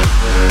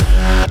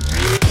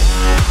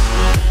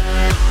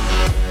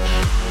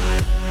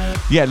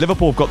 Yeah,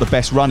 Liverpool have got the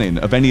best run-in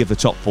of any of the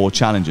top 4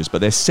 challengers, but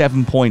they're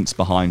 7 points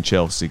behind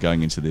Chelsea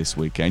going into this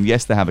weekend.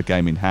 Yes, they have a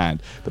game in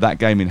hand, but that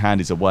game in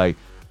hand is away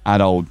at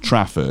Old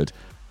Trafford.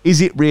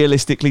 Is it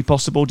realistically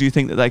possible, do you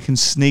think, that they can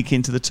sneak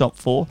into the top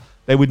 4?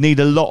 They would need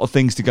a lot of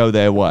things to go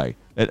their way,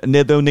 and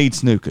they'll need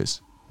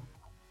snookers.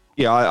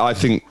 Yeah, I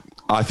think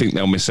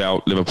they'll miss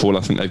out, Liverpool.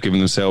 I think they've given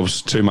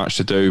themselves too much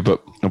to do,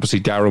 but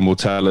obviously Darren will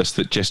tell us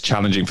that just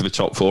challenging for the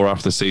top 4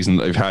 after the season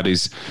that they've had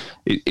is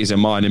a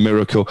minor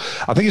miracle.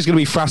 I think it's going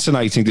to be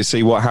fascinating to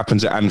see what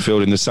happens at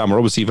Anfield in the summer.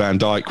 Obviously Van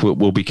Dijk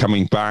will be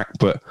coming back,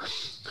 but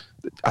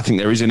I think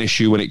there is an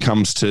issue when it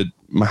comes to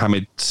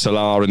Mohamed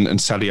Salah and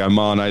Sadio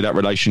Mane. That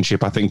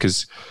relationship, I think,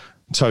 has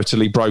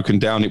totally broken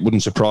down. It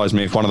wouldn't surprise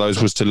me if one of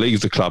those was to leave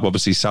the club.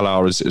 Obviously,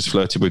 Salah has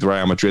flirted with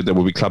Real Madrid. There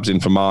will be clubs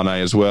in for Mane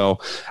as well.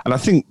 And I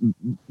think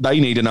they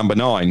need a number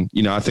 9.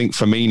 You know, I think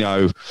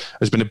Firmino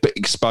has been a bit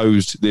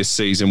exposed this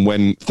season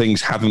when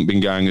things haven't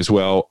been going as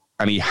well,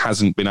 and he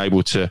hasn't been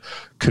able to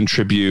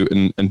contribute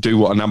and do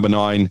what a number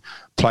 9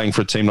 playing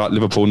for a team like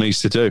Liverpool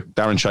needs to do.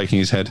 Darren shaking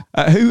his head.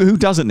 Who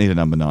doesn't need a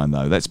number 9,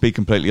 though? Let's be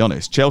completely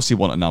honest. Chelsea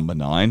want a number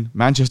 9.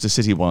 Manchester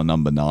City want a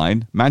number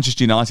 9.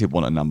 Manchester United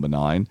want a number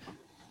 9.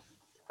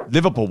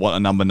 Liverpool want a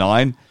number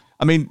 9.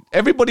 I mean,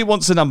 everybody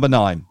wants a number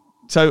 9.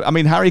 So, I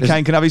mean, Harry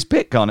Kane can have his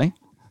pick, can't he?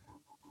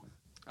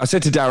 I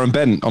said to Darren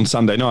Bent on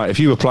Sunday night, if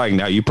you were playing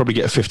now, you'd probably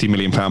get a £50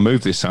 million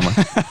move this summer.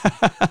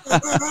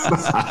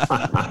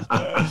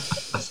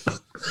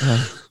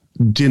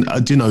 Do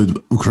you know,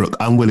 Crook,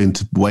 I'm willing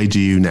to wager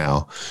you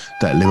now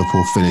that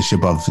Liverpool finish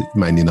above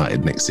Man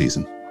United next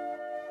season.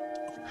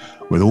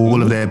 With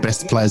all of their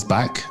best players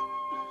back,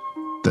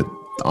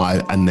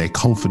 and their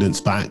confidence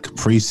back,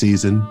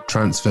 pre-season,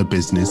 transfer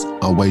business,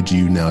 I'll wager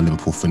you now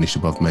Liverpool finish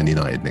above Man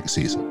United next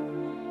season.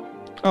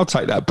 I'll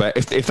take that bet.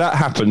 If that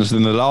happens,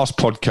 then the last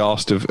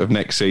podcast of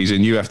next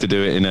season, you have to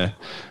do it in a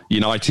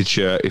United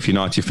shirt if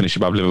United finish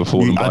above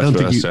Liverpool and vice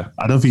versa.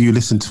 I don't think you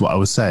listened to what I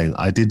was saying.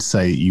 I did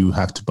say you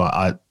have to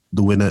buy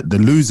the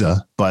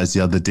loser buys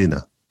the other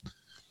dinner.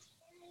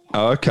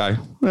 Oh, okay.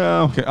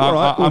 Well, okay.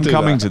 I'm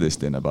coming to this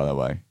dinner, by the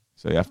way.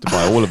 So you have to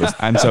buy all of us,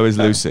 and so is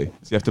Lucy.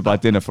 So you have to buy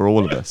dinner for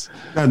all of us.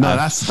 No,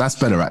 that's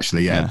better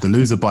actually. Yeah, the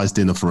loser buys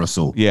dinner for us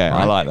all. Yeah,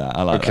 right? I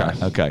like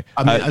that. Okay.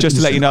 I mean, just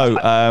to let you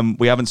know,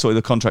 we haven't sorted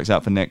the contracts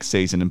out for next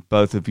season, and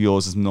both of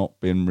yours has not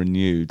been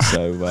renewed.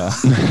 So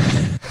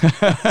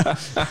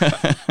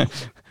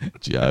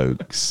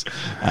jokes.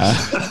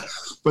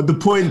 But the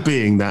point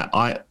being that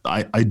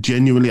I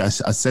genuinely, I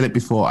said it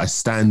before, I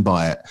stand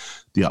by it.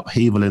 The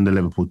upheaval in the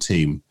Liverpool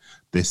team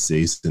this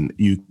season,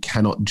 you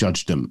cannot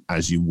judge them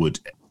as you would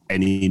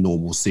any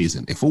normal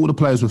season. If all the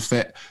players were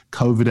fit,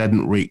 COVID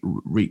hadn't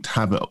wreaked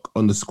havoc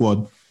on the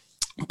squad,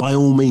 by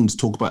all means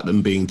talk about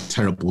them being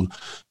terrible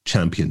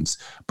champions.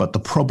 But the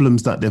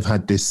problems that they've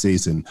had this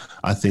season,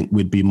 I think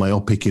would be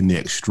myopic in the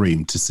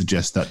extreme to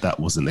suggest that that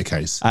wasn't the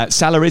case.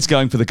 Salah is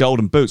going for the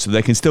golden boot, so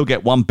they can still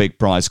get one big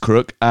prize,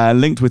 Crook.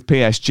 Linked with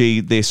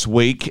PSG this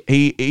week.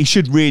 He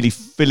should really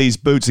fill his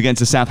boots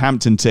against a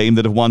Southampton team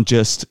that have won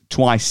just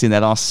twice in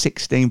their last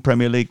 16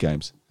 Premier League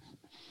games.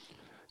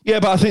 Yeah,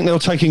 but I think they'll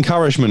take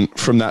encouragement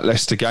from that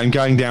Leicester game.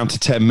 Going down to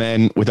 10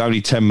 men with only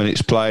 10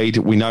 minutes played,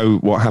 we know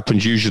what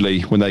happens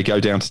usually when they go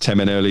down to 10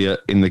 men earlier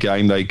in the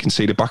game. They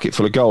concede a bucket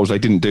full of goals. They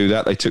didn't do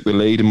that. They took the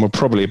lead and were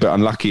probably a bit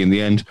unlucky in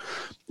the end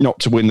not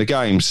to win the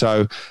game.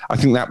 So I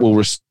think that will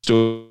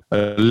restore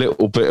a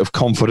little bit of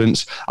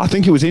confidence. I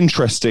think it was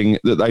interesting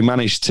that they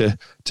managed to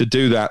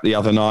do that the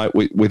other night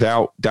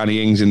without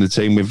Danny Ings in the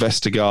team, with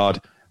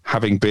Vestergaard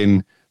having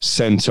been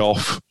sent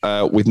off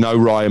with no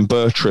Ryan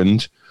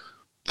Bertrand,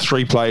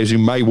 3 players who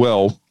may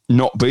well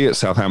not be at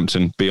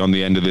Southampton beyond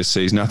the end of this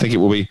season. I think it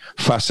will be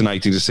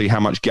fascinating to see how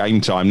much game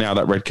time, now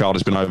that red card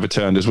has been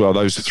overturned as well,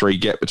 those 3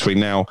 get between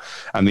now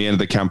and the end of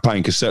the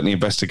campaign, because certainly in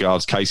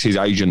Vestergaard's case, his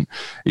agent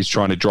is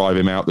trying to drive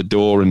him out the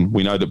door, and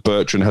we know that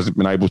Bertrand hasn't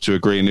been able to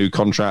agree a new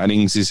contract, and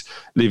Ings is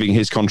leaving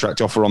his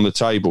contract offer on the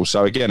table.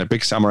 So again, a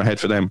big summer ahead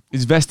for them.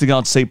 Is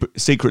Vestergaard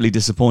secretly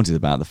disappointed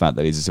about the fact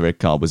that his red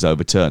card was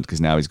overturned,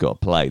 because now he's got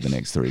to play the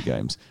next 3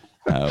 games?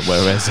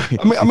 Whereas he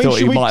thought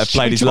he might have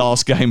played his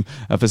last game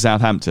for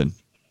Southampton.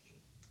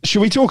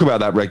 Should we talk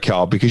about that red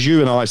card? Because you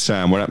and I,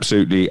 Sam, were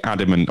absolutely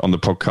adamant on the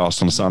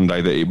podcast on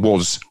Sunday that it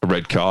was a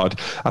red card.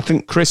 I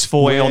think Chris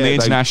Foy on the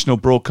international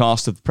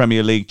broadcast of the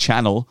Premier League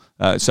channel,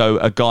 so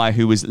a guy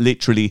who was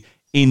literally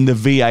in the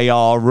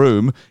VAR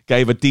room,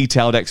 gave a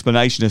detailed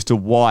explanation as to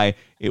why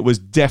it was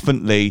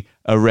definitely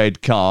a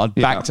red card,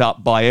 backed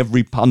up by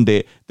every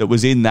pundit that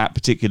was in that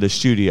particular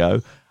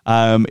studio.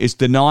 It's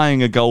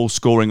denying a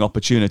goal-scoring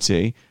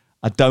opportunity.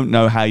 I don't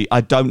know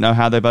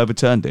how they've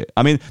overturned it.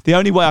 I mean, the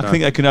only way I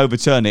think they can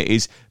overturn it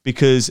is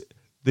because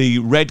the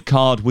red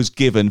card was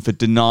given for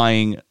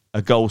denying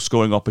a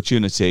goal-scoring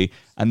opportunity,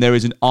 and there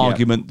is an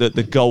argument that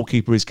the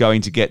goalkeeper is going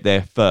to get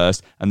there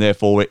first, and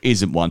therefore it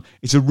isn't one.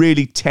 It's a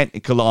really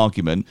technical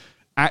argument.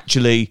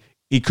 Actually,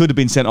 he could have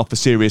been sent off for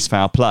serious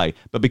foul play,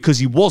 but because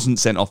he wasn't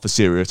sent off for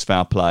serious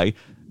foul play,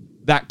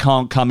 that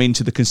can't come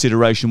into the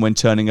consideration when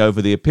turning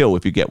over the appeal,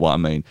 if you get what I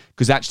mean.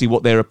 Because actually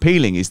what they're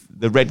appealing is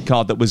the red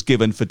card that was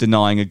given for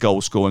denying a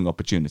goal-scoring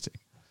opportunity.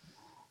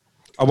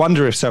 I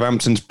wonder if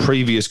Southampton's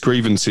previous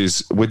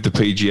grievances with the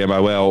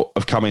PGMOL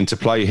have come into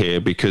play here,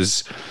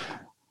 because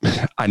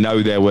I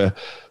know there were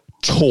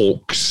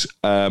talks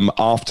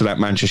after that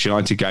Manchester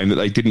United game that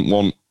they didn't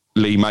want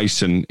Lee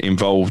Mason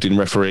involved in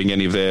refereeing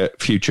any of their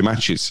future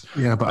matches.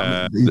 Yeah,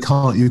 but you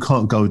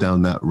can't go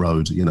down that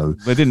road, you know.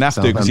 They didn't have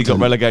to, because he got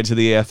relegated to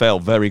the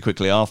EFL very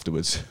quickly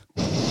afterwards.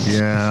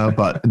 Yeah,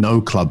 but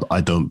no club, I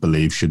don't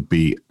believe, should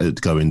be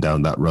going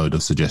down that road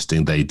of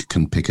suggesting they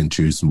can pick and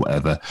choose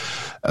whatever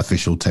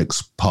official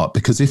takes part.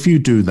 Because if you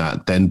do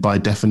that, then by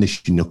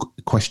definition, you're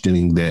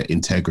questioning their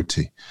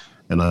integrity.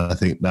 And I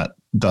think that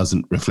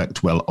doesn't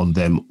reflect well on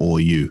them or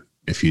you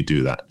if you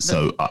do that.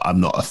 So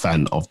I'm not a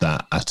fan of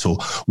that at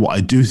all. What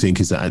I do think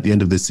is that at the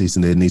end of this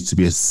season, there needs to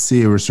be a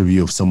serious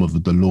review of some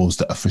of the laws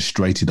that have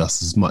frustrated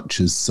us as much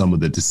as some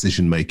of the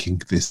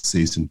decision-making this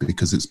season,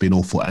 because it's been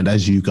awful. And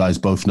as you guys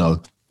both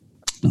know,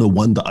 the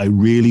one that I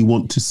really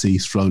want to see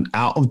thrown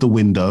out of the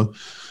window,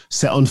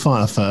 set on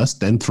fire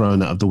first, then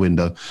thrown out of the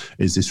window,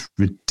 is this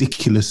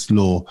ridiculous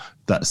law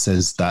that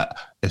says that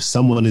if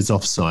someone is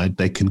offside,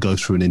 they can go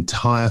through an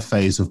entire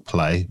phase of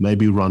play,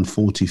 maybe run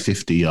 40,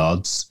 50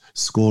 yards,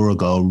 score a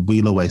goal,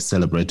 wheel away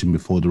celebrating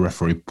before the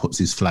referee puts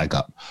his flag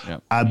up.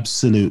 Yep.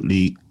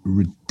 Absolutely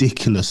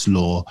ridiculous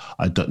law.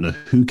 I don't know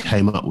who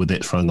came up with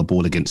it, throwing a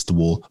ball against the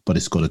wall, but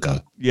it's got to go.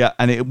 Yeah,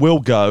 and it will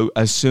go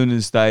as soon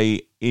as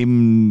they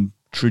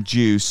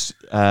introduce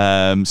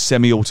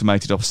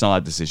semi-automated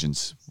offside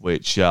decisions,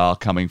 which are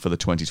coming for the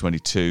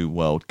 2022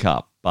 World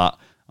Cup. But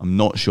I'm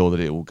not sure that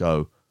it will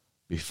go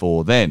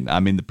before then. I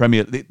mean, the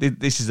Premier,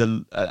 this is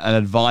an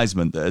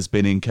advisement that has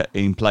been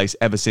in place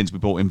ever since we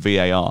brought in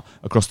VAR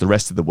across the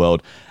rest of the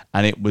world,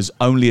 and it was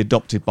only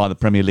adopted by the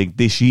Premier League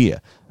this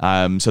year.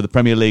 So the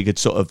Premier League had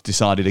sort of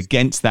decided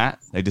against that.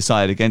 They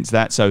decided against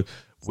that. So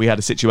we had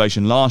a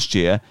situation last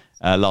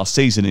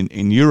season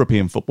in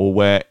European football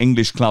where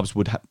English clubs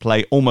would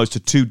play almost to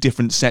 2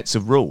 different sets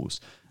of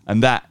rules,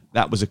 and that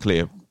was a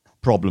clear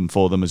problem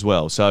for them as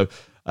well. So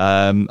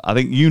I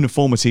think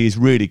uniformity is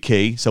really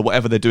key. So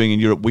whatever they're doing in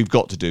Europe, we've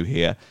got to do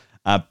here.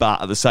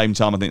 But at the same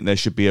time, I think there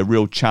should be a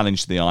real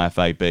challenge to the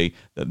IFAB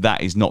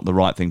that is not the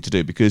right thing to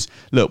do. Because,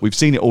 look, we've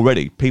seen it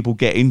already. People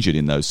get injured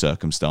in those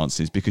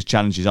circumstances because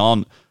challenges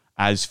aren't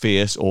as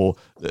fierce, or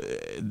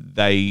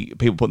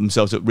people put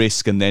themselves at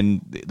risk, and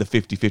then the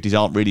 50-50s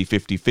aren't really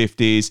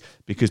 50-50s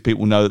because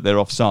people know that they're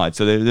offside.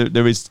 So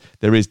there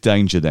is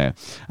danger there.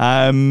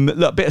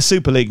 Look, a bit of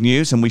Super League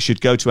news, and we should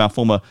go to our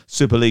former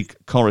Super League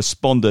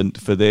correspondent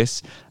for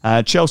this.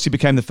 Chelsea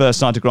became the first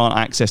side to grant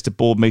access to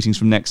board meetings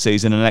from next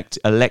season. An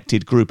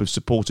elected group of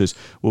supporters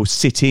will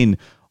sit in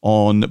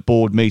on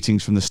board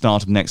meetings from the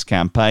start of next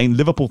campaign.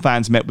 Liverpool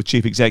fans met with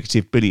Chief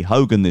Executive Billy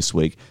Hogan this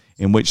week,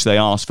 in which they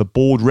asked for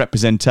board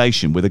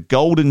representation with a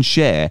golden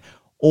share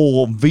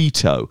or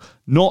veto,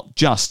 not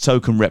just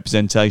token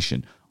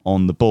representation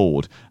on the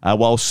board.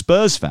 While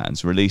Spurs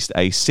fans released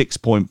a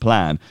 6-point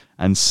plan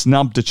and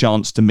snubbed a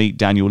chance to meet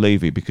Daniel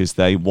Levy because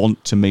they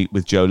want to meet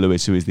with Joe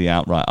Lewis, who is the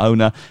outright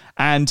owner.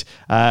 And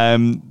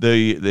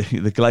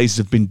the Glazers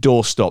have been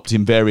doorstopped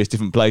in various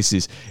different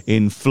places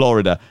in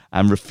Florida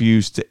and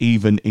refused to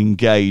even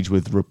engage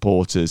with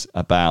reporters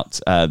about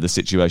the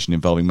situation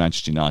involving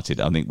Manchester United.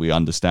 I think we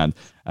understand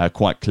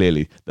quite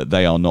clearly that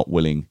they are not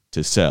willing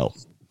to sell.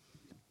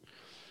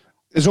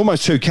 There's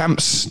almost 2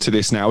 camps to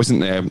this now, isn't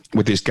there,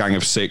 with this gang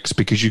of 6?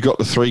 Because you've got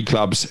the 3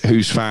 clubs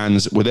whose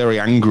fans were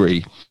very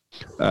angry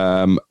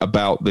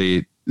about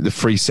the the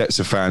three sets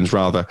of fans,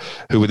 rather,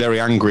 who were very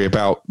angry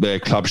about their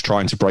clubs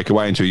trying to break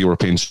away into a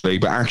European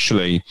league, but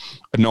actually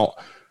are not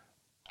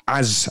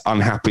as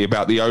unhappy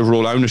about the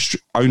overall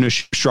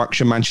ownership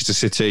structure, Manchester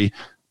City,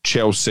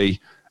 Chelsea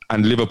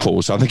and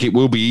Liverpool. So I think it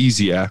will be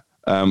easier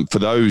for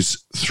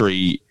those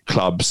three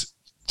clubs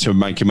to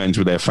make amends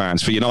with their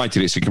fans. For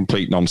United, it's a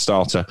complete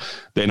non-starter.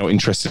 They're not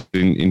interested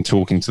in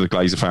talking to the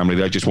Glazer family.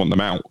 They just want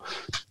them out.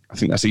 I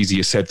think that's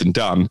easier said than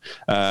done.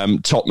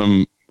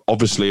 Tottenham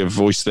obviously have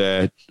voiced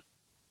their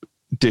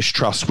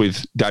distrust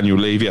with Daniel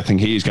Levy. I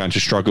think he is going to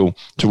struggle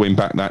to win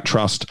back that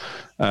trust.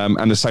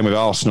 And the same with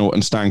Arsenal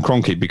and Stan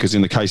Kroenke, because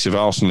in the case of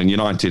Arsenal and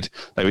United,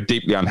 they were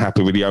deeply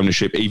unhappy with the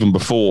ownership even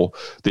before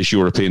this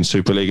European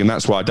Super League. And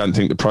that's why I don't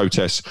think the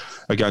protests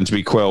are going to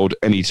be quelled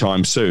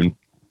anytime soon.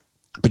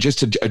 But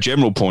just a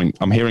general point,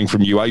 I'm hearing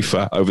from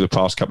UEFA over the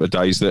past couple of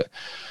days that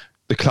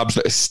the clubs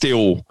that are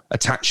still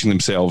attaching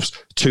themselves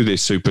to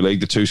this Super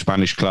League, the two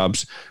Spanish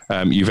clubs,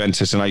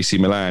 Juventus and AC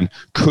Milan,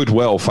 could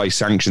well face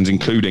sanctions,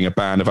 including a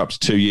ban of up to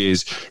 2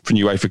 years from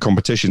UEFA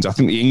competitions. I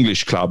think the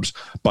English clubs,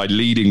 by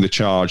leading the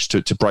charge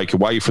to break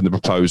away from the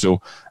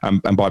proposal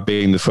and by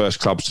being the first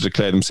clubs to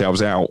declare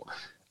themselves out,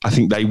 I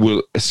think they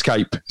will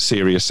escape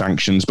serious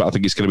sanctions, but I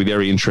think it's going to be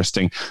very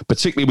interesting,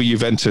 particularly with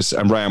Juventus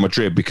and Real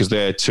Madrid, because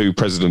their two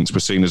presidents were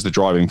seen as the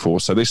driving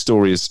force. So this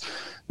story has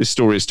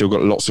still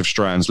got lots of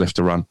strands left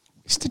to run.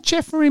 Mr.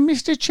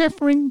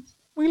 Cheffering,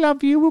 we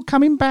love you. We're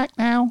coming back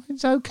now.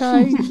 It's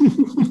okay.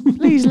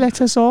 Please let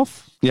us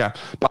off. Yeah,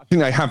 but I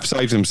think they have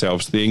saved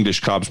themselves, the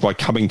English clubs, by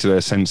coming to their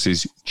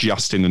senses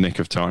just in the nick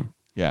of time.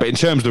 Yeah. But in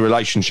terms of the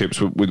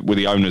relationships with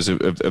the owners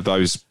of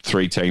those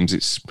three teams,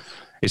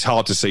 it's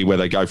hard to see where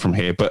they go from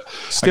here. But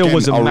still, again,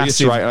 was a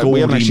massive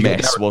gaudy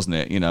mess, wasn't wasn't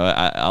it? You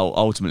know,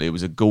 ultimately it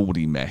was a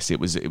gaudy mess. It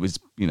was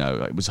you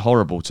know, it was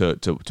horrible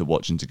to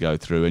watch and to go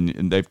through,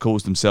 and they've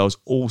caused themselves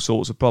all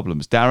sorts of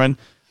problems. Darren,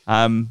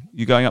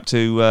 you're going up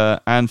to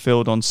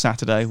Anfield on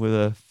Saturday with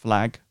a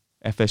flag,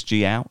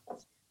 FSG out.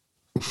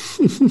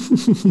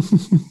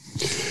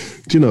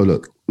 Do you know?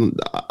 Look,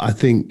 I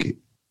think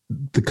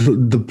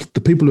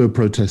the people who are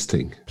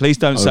protesting. Please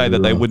don't say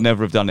that they would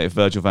never have done it if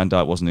Virgil van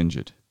Dijk wasn't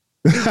injured.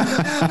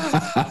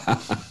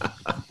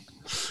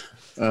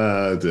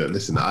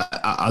 Listen,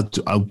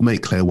 I'll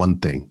make clear one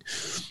thing.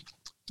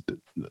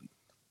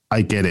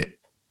 I get it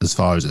as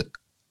far as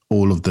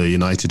all of the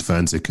United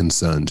fans are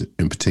concerned,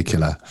 in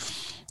particular,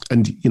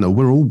 and you know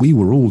we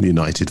were all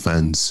United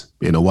fans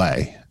in a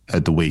way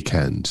at the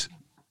weekend,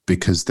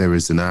 because there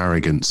is an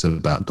arrogance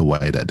about the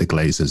way that the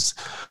Glazers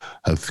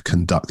have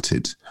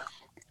conducted,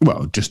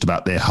 well, just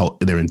about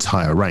their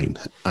entire reign,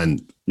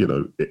 and you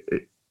know.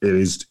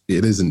 It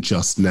isn't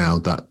just now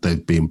that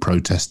they've been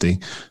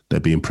protesting.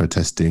 They've been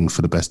protesting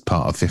for the best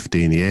part of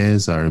 15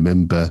 years. I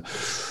remember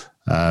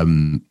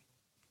the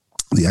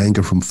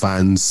anger from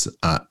fans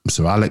at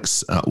Sir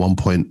Alex at one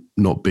point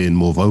not being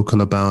more vocal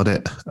about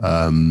it.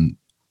 And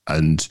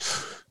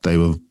they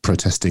were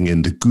protesting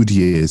in the good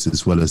years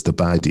as well as the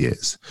bad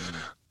years.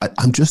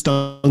 I'm just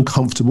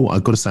uncomfortable.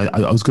 I've got to say,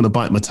 I was going to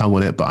bite my tongue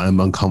on it, but I'm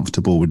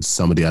uncomfortable with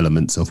some of the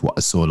elements of what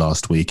I saw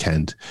last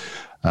weekend.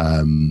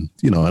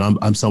 You know, and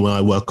I'm someone,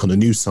 I work on the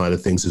news side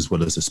of things as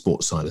well as the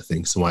sports side of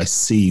things. So I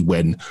see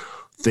when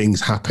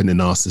things happen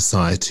in our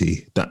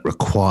society that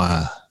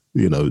require,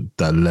 you know,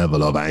 that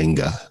level of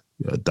anger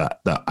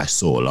that I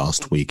saw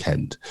last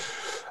weekend.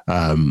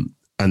 And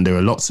there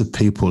are lots of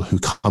people who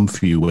come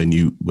for you when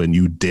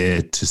you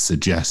dare to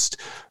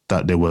suggest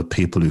that there were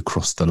people who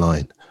crossed the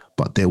line.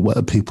 But there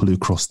were people who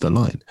crossed the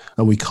line,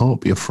 and we can't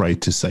be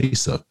afraid to say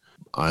so.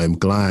 I am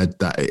glad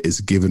that it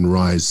has given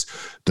rise,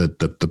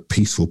 the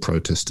peaceful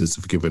protesters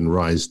have given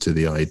rise to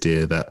the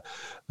idea that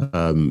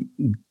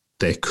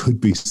there could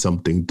be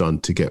something done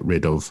to get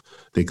rid of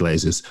the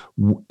Glazers.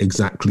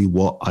 Exactly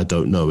what, I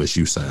don't know, as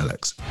you say,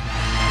 Alex.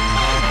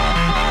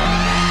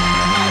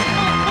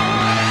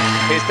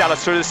 Here's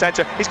Dallas through the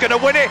centre. He's going to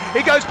win it.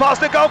 He goes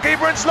past the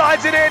goalkeeper and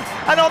slides it in.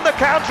 And on the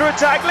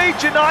counter-attack,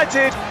 Leeds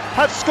United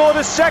have scored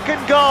a second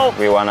goal.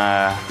 We want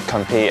to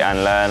compete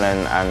and learn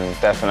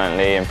and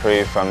definitely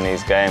improve from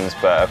these games,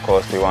 but of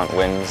course we want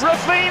wins.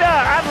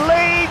 Ravina and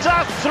Leeds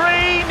are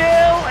 3-0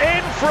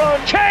 in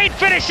front. Kane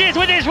finishes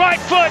with his right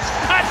foot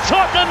and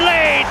Tottenham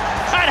lead.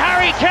 And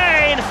Harry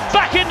Kane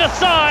back in the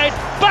side,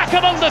 back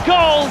among the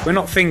goals. We're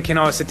not thinking,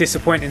 it's a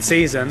disappointing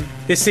season.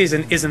 This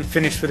season isn't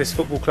finished for this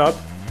football club,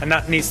 and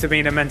that needs to be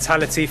in a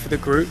mentality for the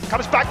group.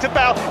 Comes back to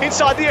Bale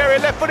inside the area,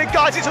 left-footed,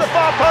 guides it to the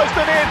far post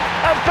and in,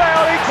 and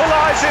Bale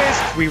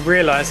equalises. We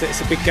realise that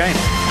it's a big game.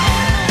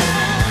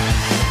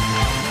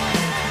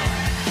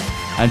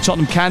 And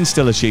Tottenham can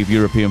still achieve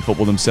European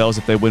football themselves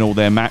if they win all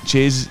their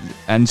matches,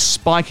 and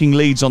spiking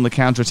Leeds on the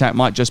counter-attack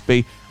might just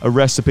be a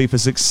recipe for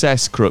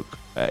success, Crook,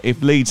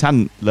 if Leeds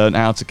hadn't learned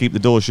how to keep the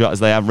door shut as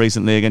they have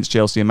recently against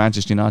Chelsea and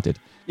Manchester United.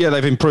 Yeah,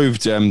 they've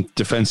improved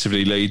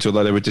defensively, Leeds,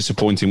 although they were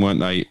disappointing, weren't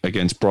they,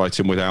 against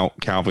Brighton without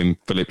Calvin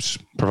Phillips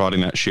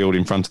providing that shield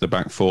in front of the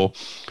back four.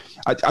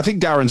 I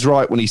think Darren's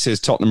right when he says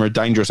Tottenham are a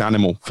dangerous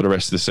animal for the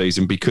rest of the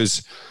season,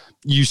 because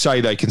you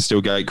say they can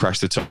still crash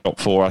the top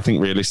four. I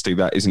think realistically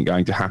that isn't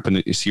going to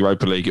happen. It's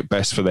Europa League at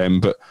best for them.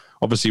 But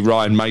obviously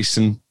Ryan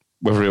Mason,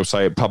 whether he'll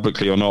say it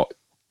publicly or not,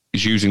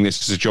 is using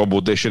this as a job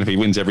audition. If he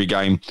wins every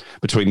game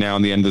between now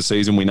and the end of the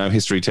season, we know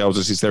history tells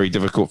us it's very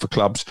difficult for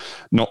clubs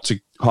not to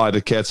hire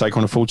the caretaker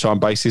on a full-time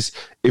basis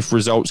if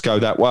results go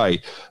that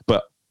way.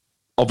 But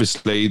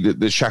obviously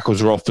the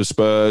shackles are off for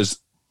Spurs.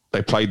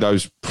 They played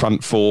those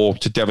front four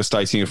to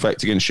devastating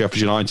effect against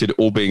Sheffield United,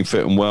 all being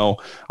fit and well.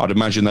 I'd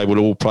imagine they will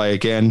all play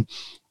again.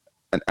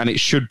 And it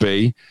should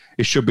be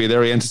a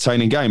very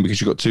entertaining game because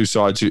you've got two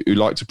sides who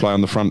like to play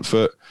on the front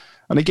foot.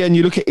 And again,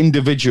 you look at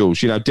individuals.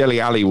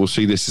 Dele Alli will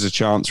see this as a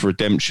chance for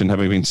redemption,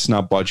 having been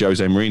snubbed by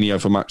Jose Mourinho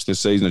for much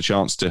this season, a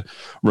chance to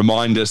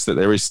remind us that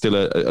there is still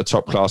a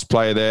top-class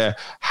player there.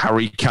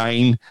 Harry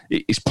Kane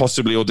is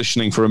possibly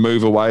auditioning for a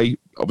move away.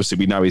 Obviously,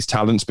 we know his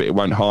talents, but it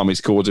won't harm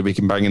his cause if he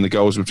can bang in the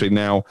goals between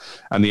now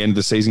and the end of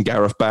the season.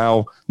 Gareth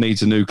Bale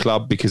needs a new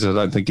club because I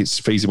don't think it's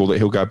feasible that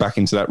he'll go back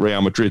into that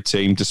Real Madrid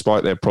team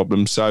despite their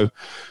problems. So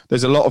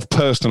there's a lot of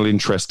personal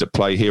interest at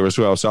play here as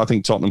well. So I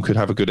think Tottenham could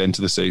have a good end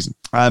to the season.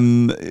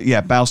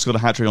 Bale scored a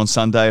hat-trick on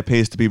Sunday,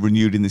 appears to be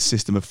renewed in this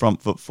system of front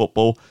foot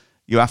football.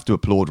 You have to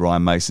applaud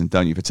Ryan Mason,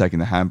 don't you, for taking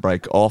the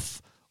handbrake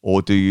off?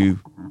 Or do you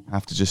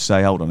have to just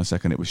say, hold on a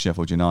second, it was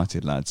Sheffield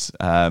United, lads?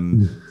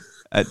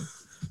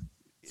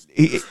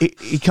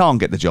 He can't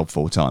get the job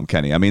full-time,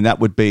 can he? I mean, that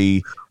would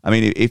be... I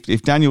mean,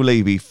 if Daniel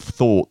Levy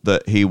thought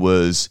that he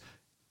was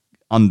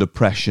under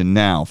pressure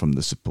now from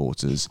the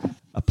supporters,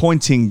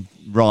 appointing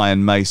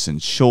Ryan Mason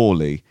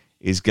surely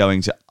is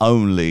going to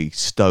only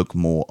stoke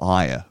more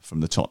ire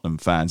from the Tottenham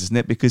fans, isn't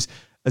it? Because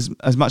as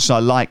much as I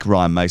like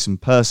Ryan Mason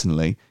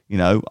personally,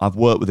 I've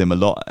worked with him a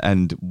lot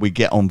and we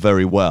get on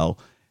very well,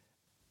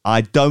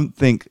 I don't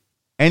think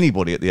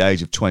anybody at the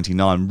age of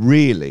 29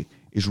 really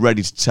is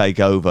ready to take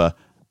over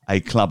a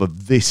club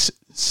of this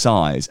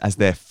size as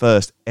their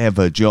first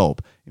ever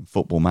job in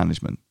football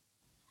management.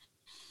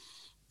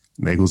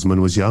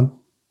 Nagelsmann was young.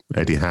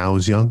 Eddie Howe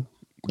was young.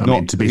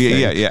 To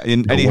be fair,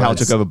 Eddie Howe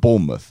took over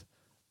Bournemouth.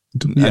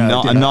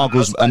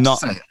 Nagelsmann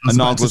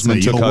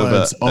took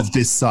over. Of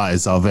this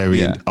size are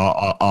very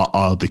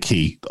are the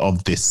key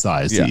of this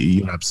size. Yeah.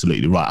 You're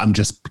absolutely right. I'm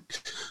just,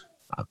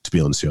 to be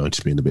honest with you, I'm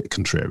just being a bit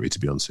contrary. To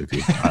be honest with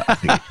you, I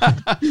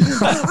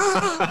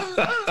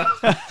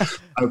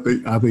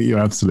think you're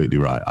absolutely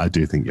right. I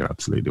do think you're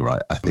absolutely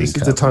right. I think this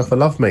is the time for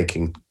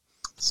lovemaking.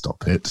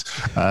 Stop it.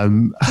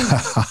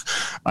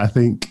 I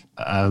think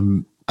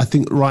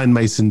Ryan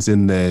Mason's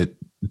in there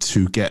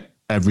to get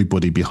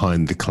everybody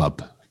behind the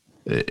club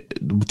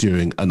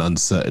during an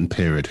uncertain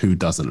period. Who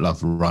doesn't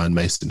love Ryan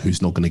Mason?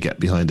 Who's not going to get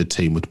behind a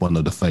team with one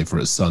of the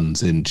favourite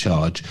sons in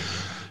charge?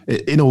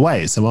 In a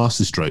way, it's a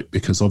masterstroke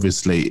because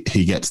obviously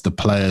he gets the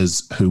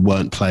players who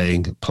weren't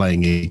playing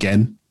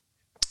again,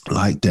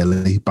 like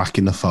Dele back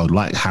in the fold,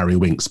 like Harry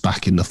Winks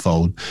back in the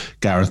fold,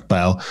 Gareth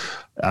Bale.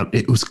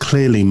 It was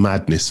clearly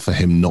madness for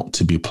him not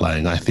to be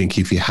playing. I think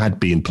if he had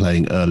been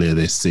playing earlier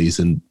this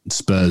season,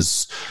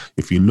 Spurs,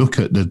 if you look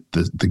at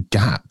the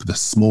gap, the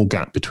small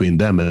gap between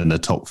them and the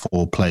top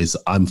four players,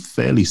 I'm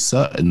fairly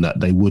certain that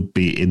they would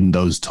be in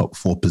those top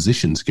four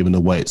positions, given the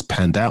way it's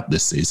panned out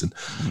this season.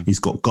 Mm. He's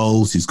got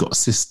goals, he's got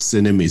assists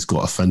in him, he's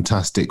got a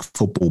fantastic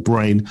football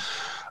brain,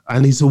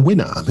 and he's a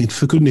winner. I mean,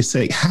 for goodness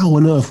sake, how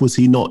on earth was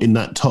he not in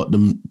that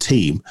Tottenham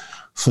team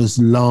for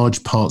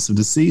large parts of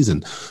the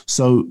season?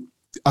 So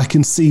I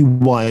can see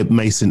why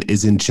Mason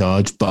is in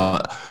charge,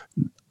 but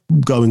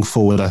going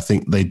forward, I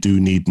think they do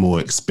need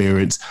more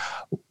experience.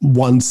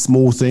 One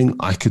small thing,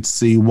 I could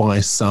see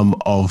why some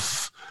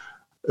of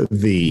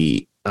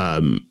the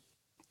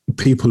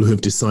people who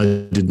have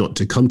decided not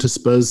to come to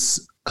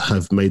Spurs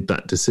have made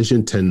that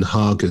decision. Ten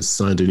Hag has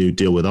signed a new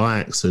deal with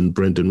Ajax, and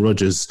Brendan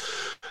Rodgers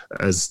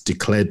has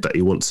declared that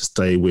he wants to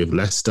stay with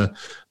Leicester.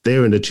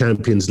 They're in the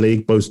Champions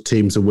League. Both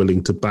teams are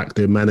willing to back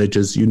their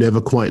managers. You never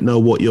quite know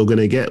what you're going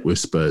to get with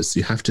Spurs,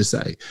 you have to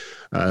say.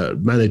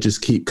 Managers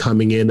keep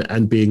coming in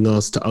and being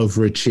asked to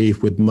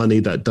overachieve with money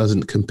that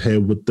doesn't compare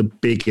with the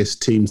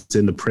biggest teams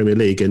in the Premier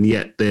League, and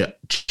yet they're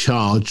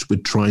charged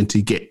with trying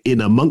to get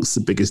in amongst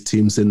the biggest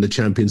teams in the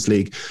Champions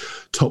League,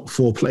 top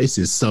four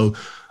places. So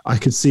I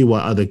could see why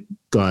other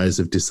guys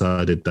have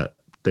decided that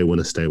they want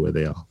to stay where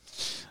they are.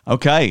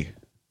 Okay,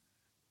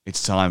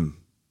 it's time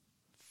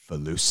for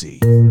Lucy.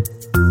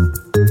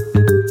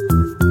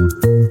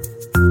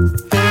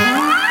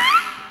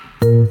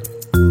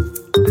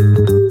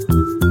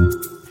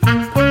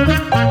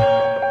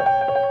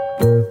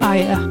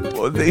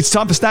 It's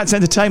time for Stats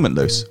Entertainment,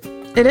 Luce.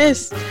 It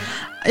is.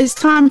 It's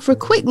time for a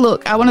quick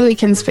look at one of the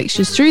weekend's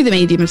fixtures through the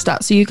medium of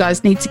stats. So you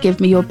guys need to give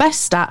me your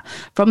best stat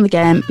from the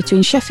game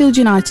between Sheffield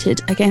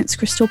United against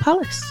Crystal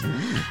Palace.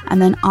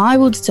 And then I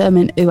will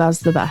determine who has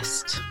the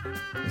best.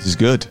 This is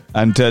good.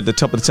 And the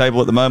top of the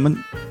table at the moment?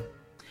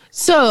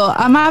 So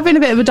I'm having a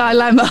bit of a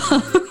dilemma.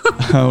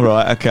 Oh,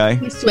 right, okay.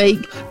 This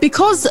week.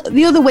 Because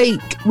the other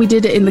week we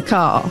did it in the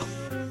car.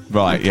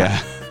 Right,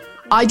 yeah.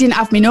 I didn't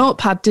have my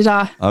notepad, did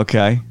I?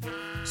 Okay.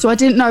 So I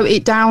didn't note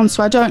it down,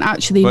 so I don't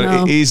actually know.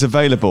 But it is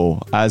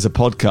available as a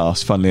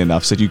podcast, funnily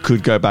enough, so you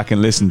could go back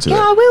and listen to it.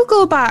 Yeah, I will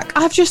go back.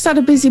 I've just had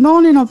a busy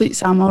morning of it,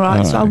 Sam, all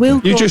right? So I will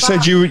go You just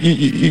back. said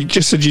you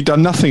just said you'd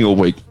done nothing all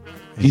week.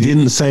 He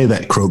didn't say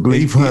that, Crook.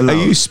 Leave her alone.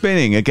 Are you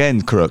spinning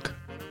again, Crook?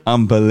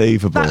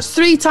 Unbelievable. That's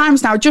 3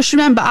 times now. Just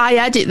remember, I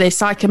edit this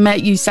so I can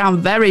make you sound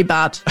very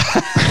bad.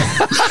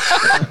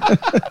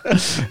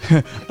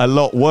 A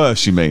lot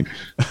worse, you mean?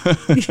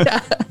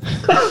 Yeah.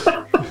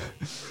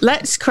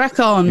 Let's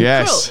crack on.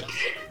 Yes. Crook.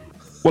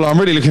 Well, I'm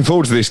really looking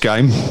forward to this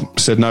game,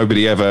 said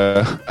nobody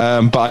ever.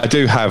 But I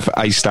do have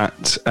a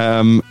stat.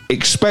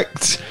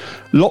 Expect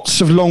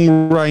lots of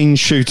long-range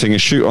shooting, a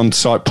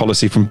shoot-on-sight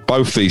policy from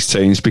both these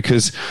teams,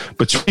 because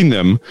between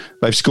them,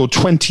 they've scored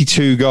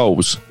 22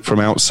 goals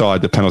from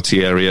outside the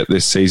penalty area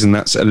this season.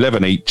 That's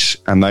 11 each,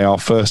 and they are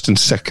first and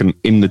second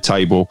in the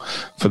table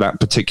for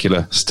that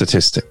particular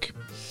statistic.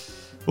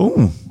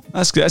 Ooh.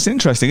 That's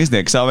interesting, isn't it?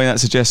 Because I mean, that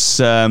suggests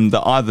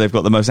that either they've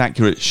got the most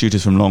accurate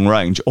shooters from long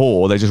range,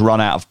 or they just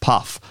run out of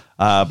puff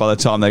by the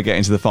time they get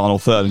into the final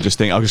third and just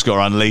think, I've just got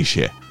to unleash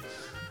here.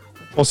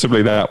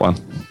 Possibly that one.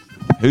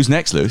 Who's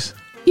next, Luce?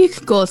 You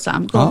can go,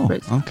 Sam. Go for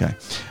it. Okay.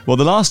 Well,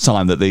 the last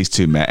time that these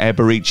two met,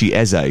 Eberechi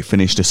Eze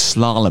finished a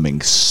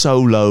slaloming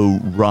solo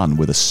run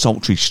with a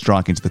sultry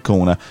strike into the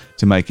corner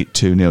to make it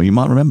 2-0. You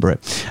might remember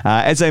it.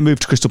 Eze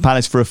moved to Crystal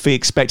Palace for a fee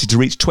expected to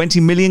reach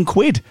 20 million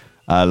quid.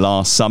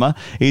 Last summer.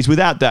 He's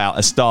without doubt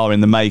a star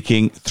in the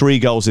making. 3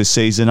 goals this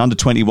season, under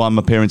 21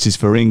 appearances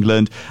for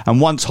England.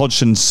 And once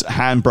Hodgson's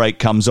handbrake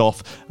comes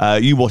off,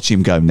 you watch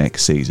him go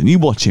next season. You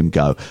watch him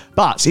go.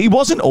 But he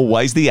wasn't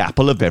always the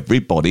apple of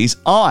everybody's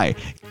eye.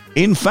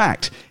 In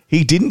fact,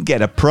 he didn't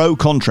get a pro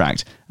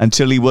contract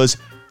until he was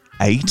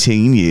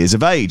 18 years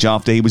of age,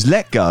 after he was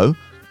let go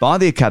by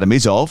the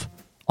academies of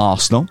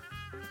Arsenal,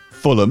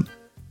 Fulham,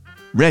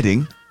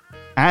 Reading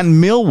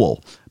and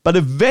Millwall. But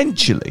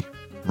eventually,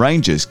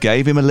 Rangers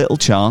gave him a little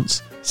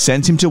chance,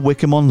 sent him to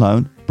Wycombe on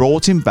loan,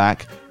 brought him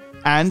back,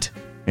 and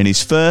in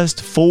his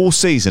first full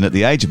season at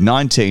the age of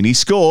 19, he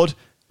scored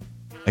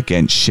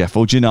against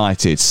Sheffield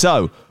United.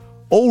 So,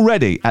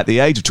 already at the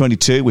age of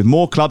 22, with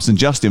more clubs than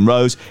Justin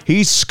Rose,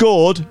 he's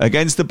scored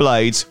against the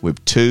Blades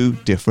with 2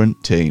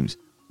 different teams.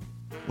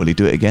 Will he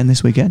do it again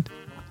this weekend?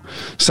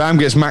 Sam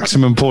gets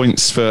maximum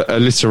points for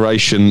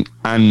alliteration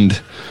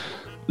and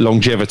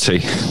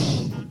longevity.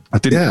 I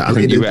didn't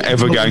think you were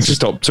ever going to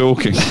stop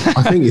talking.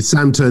 I think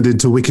Sam turned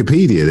into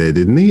Wikipedia there,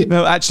 didn't he?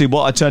 No, actually,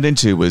 what I turned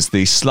into was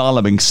the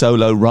slaloming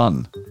solo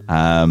run.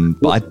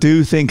 But I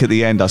do think at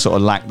the end I sort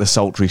of lacked the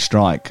sultry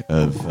strike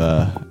of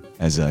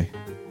Eze.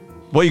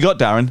 What you got,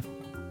 Darren?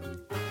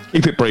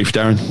 Keep it brief,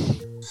 Darren.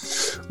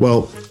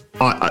 Well,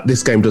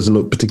 this game doesn't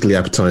look particularly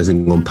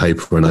appetising on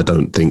paper, and I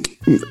don't think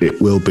it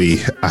will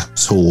be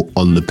at all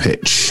on the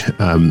pitch.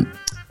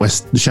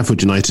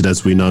 Sheffield United,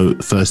 as we know,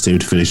 first team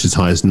to finish as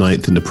high as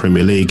 9th in the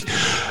Premier League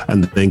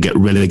and then get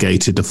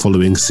relegated the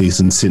following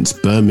season since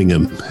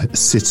Birmingham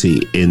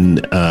City in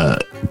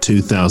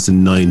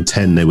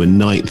 2009-10. They were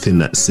 9th in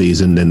that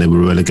season, then they were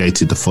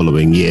relegated the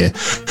following year.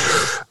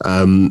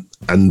 And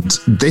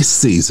this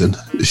season,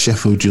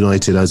 Sheffield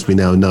United, as we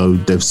now know,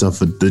 they've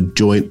suffered the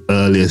joint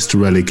earliest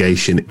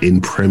relegation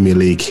in Premier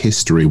League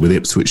history with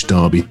Ipswich,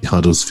 Derby,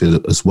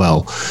 Huddersfield as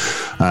well.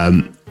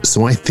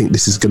 So I think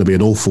this is going to be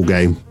an awful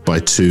game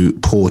by 2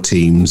 poor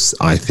teams.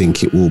 I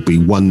think it will be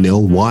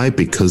 1-0. Why?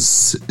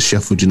 Because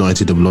Sheffield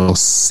United have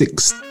lost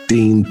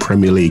 16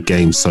 Premier League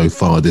games so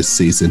far this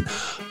season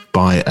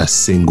by a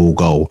single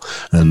goal.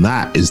 And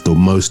that is the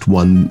most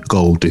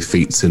 1-goal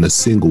defeats in a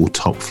single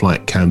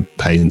top-flight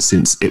campaign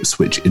since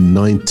Ipswich in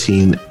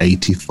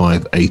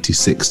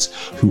 1985-86,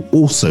 who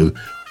also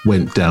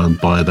went down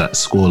by that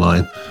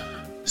scoreline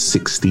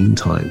 16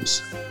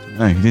 times.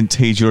 No, he didn't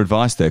heed your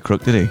advice there,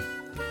 Crook, did he?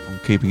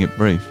 Keeping it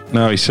brief.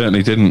 No, he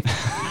certainly didn't.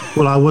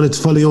 Well, I wanted to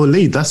follow your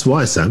lead. That's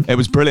why, Sam. It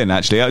was brilliant,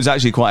 actually. It was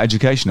actually quite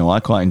educational. I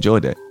quite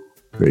enjoyed it.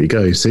 There you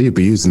go. You see, you'll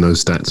be using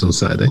those stats on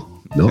Saturday.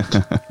 Not.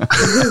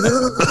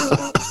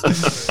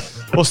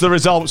 What's the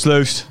results,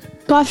 Luce?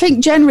 But I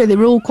think generally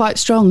they're all quite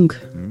strong.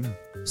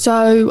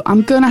 So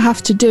I'm going to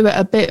have to do it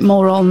a bit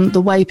more on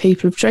the way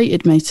people have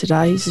treated me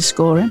today as a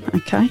scoring,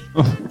 okay?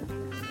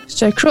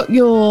 So, Crook,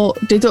 you're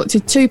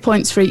deducted 2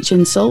 points for each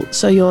insult,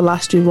 so you're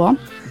last with 1.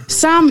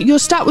 Sam, your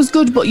stat was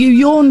good, but you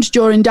yawned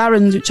during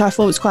Darren's, which I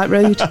thought was quite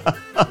rude. So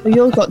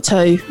you've got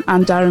 2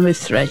 and Darren with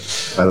 3.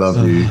 I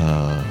love you.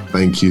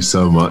 Thank you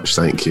so much.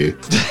 Thank you.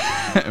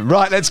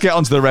 Right, let's get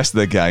on to the rest of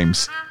the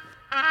games.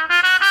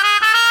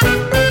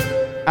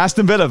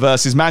 Aston Villa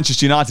versus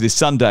Manchester United is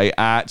Sunday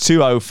at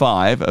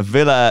 2:05.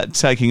 Villa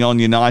taking on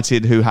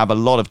United, who have a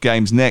lot of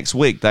games next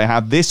week. They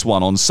have this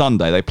one on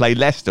Sunday. They play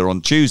Leicester on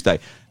Tuesday,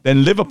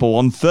 then Liverpool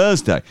on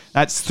Thursday.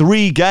 That's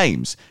 3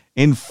 games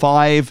in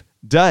 5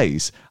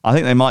 days. I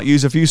think they might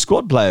use a few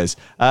squad players.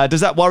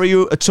 Does that worry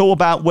you at all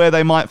about where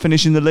they might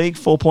finish in the league?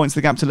 4 points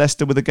the gap to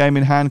Leicester with a game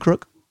in hand,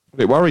 Crook?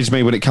 It worries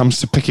me when it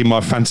comes to picking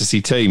my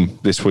fantasy team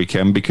this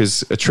weekend,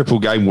 because a triple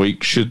game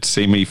week should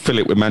see me fill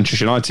it with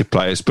Manchester United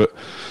players. But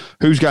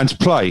who's going to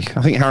play?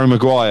 I think Harry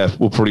Maguire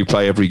will probably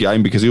play every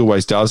game because he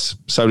always does.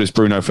 So does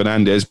Bruno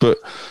Fernandes. But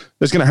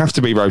there's going to have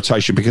to be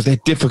rotation because they're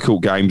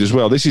difficult games as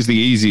well. This is the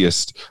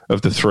easiest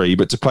of the three.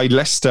 But to play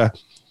Leicester,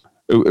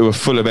 who are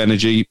full of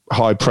energy,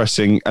 high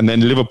pressing, and then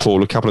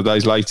Liverpool a couple of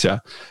days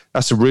later,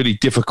 that's a really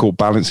difficult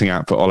balancing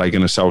act for Ole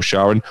Gunnar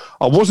Solskjaer. And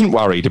I wasn't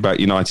worried about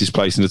United's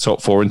place in the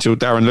top four until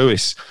Darren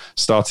Lewis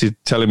started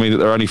telling me that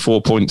they're only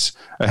 4 points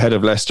ahead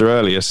of Leicester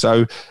earlier.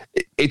 So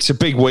it's a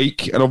big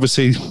week, and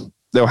obviously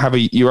they'll have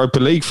a Europa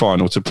League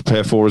final to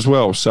prepare for as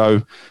well.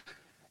 So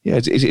yeah,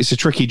 it's a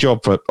tricky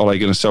job for Ole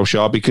Gunnar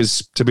Solskjaer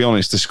because, to be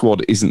honest, the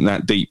squad isn't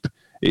that deep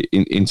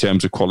in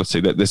terms of quality.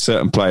 That there's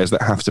certain players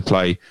that have to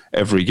play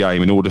every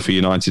game in order for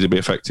United to be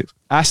effective.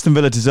 Aston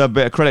Villa deserve a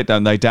bit of credit,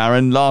 don't they,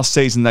 Darren? Last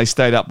season they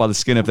stayed up by the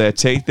skin of their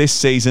teeth. This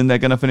season they're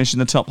going to finish in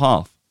the top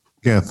half.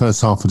 Yeah,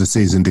 first half of the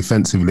season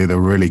defensively they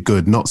were really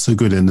good. Not so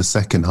good in the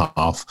second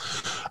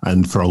half,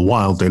 and for a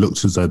while they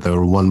looked as though they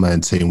were a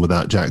one-man team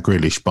without Jack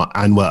Grealish. But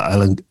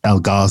Anwar El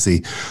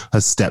Ghazi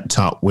has stepped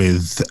up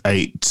with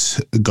 8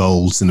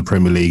 goals in the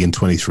Premier League in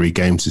 23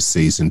 games this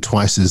season,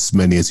 twice as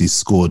many as he's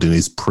scored in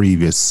his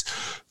previous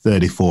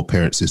 34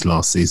 appearances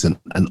last season.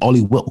 And Ollie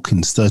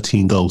Wilkins,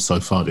 13 goals so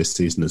far this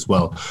season as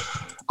well.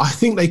 I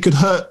think they could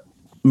hurt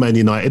Man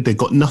United. They've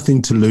got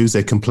nothing to lose.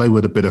 They can play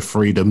with a bit of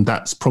freedom.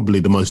 That's probably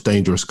the most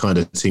dangerous kind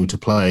of team to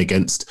play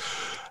against.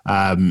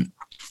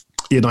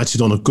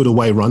 United on a good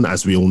away run,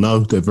 as we all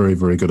know. They're very,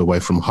 very good away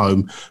from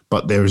home,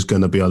 but there is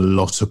going to be a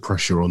lot of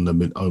pressure on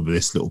them over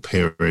this little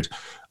period.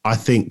 I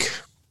think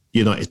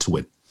United to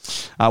win.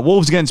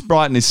 Wolves against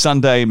Brighton is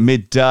Sunday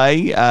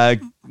midday.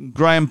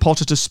 Graham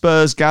Potter to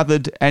Spurs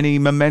gathered any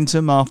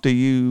momentum after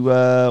you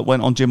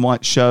went on Jim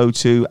White's show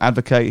to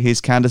advocate his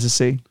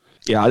candidacy?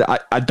 Yeah,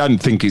 I don't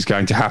think it's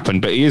going to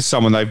happen, but he is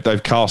someone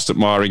they've cast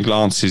admiring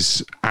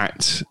glances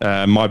at.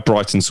 My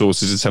Brighton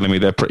sources are telling me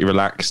they're pretty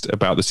relaxed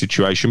about the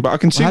situation, but I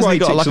can see why he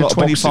got like a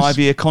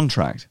 25-year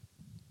contract.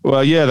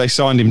 Well, yeah, they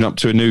signed him up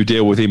to a new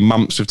deal within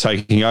months of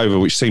taking over,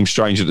 which seemed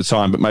strange at the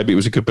time, but maybe it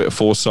was a good bit of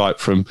foresight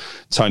from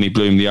Tony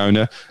Bloom, the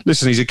owner.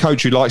 Listen, he's a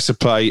coach who likes to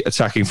play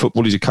attacking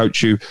football. He's a coach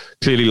who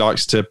clearly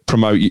likes to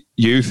promote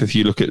youth. If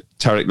you look at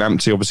Tariq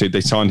Lamptey, obviously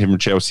they signed him from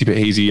Chelsea, but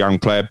he's a young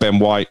player. Ben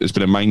White has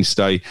been a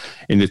mainstay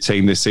in the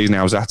team this season.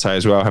 Alzate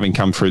as well, having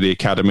come through the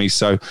academy.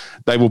 So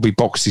they will be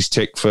boxes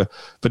ticked for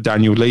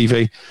Daniel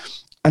Levy.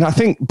 And I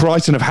think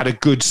Brighton have had a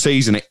good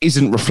season. It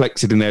isn't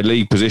reflected in their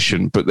league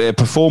position, but their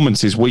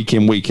performances week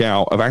in, week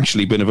out have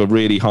actually been of a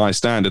really high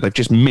standard. They've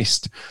just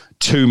missed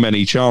too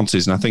many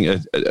chances. And I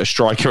think a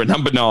striker at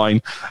number 9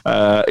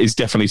 is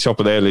definitely top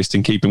of their list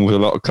in keeping with a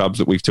lot of clubs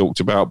that we've talked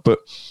about. But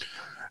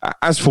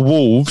as for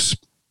Wolves,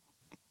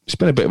 it's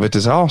been a bit of a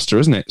disaster,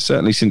 isn't it?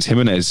 Certainly since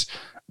Jimenez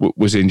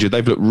was injured.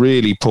 They've looked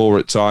really poor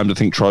at times. I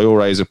think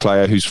Traoré is a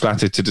player who's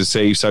flattered to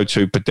deceive, so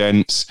too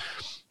Podence.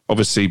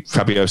 Obviously,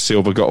 Fabio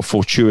Silva got a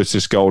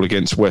fortuitous goal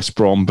against West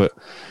Brom, but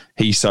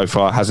he so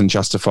far hasn't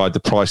justified the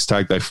price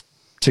tag. They've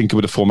tinkered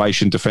with the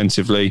formation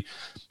defensively.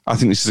 I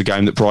think this is a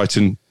game that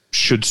Brighton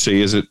should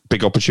see as a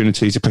big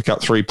opportunity to pick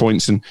up 3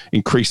 points and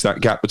increase that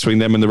gap between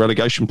them and the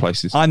relegation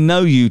places. I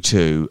know you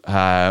two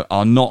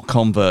are not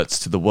converts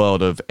to the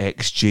world of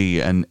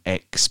XG and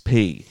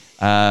XP,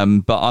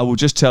 but I will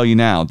just tell you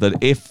now that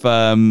if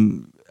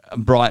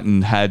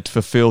Brighton had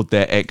fulfilled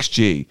their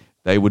XG,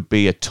 they would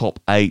be a top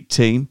 8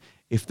 team.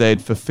 If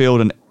they'd fulfilled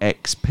an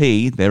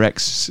XP, their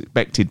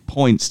expected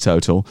points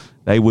total,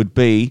 they would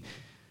be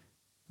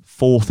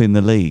 4th in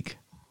the league.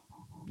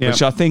 Yeah.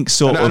 Which I think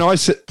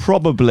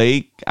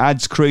probably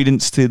adds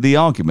credence to the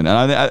argument.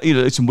 And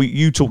listen,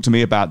 you talk to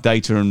me about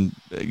data, and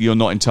you're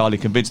not entirely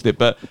convinced of it.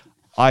 But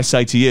I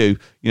say to you,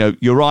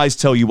 your eyes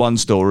tell you one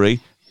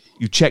story.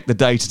 You check the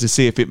data to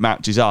see if it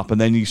matches up,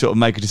 and then you sort of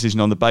make a decision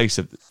on the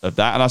basis of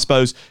that. And I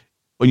suppose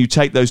when you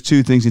take those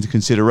two things into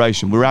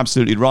consideration, we're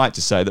absolutely right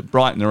to say that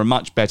Brighton are a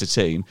much better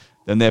team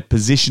than their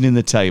position in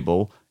the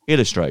table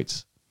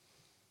illustrates.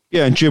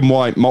 Yeah, and Jim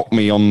White mocked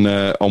me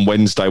on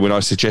Wednesday when I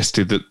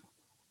suggested that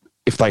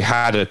if they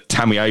had a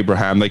Tammy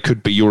Abraham, they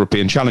could be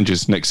European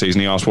challengers next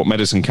season. He asked what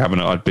medicine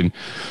cabinet I'd been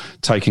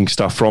taking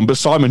stuff from. But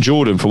Simon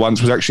Jordan, for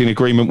once, was actually in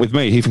agreement with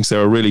me. He thinks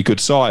they're a really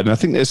good side. And I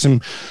think there's some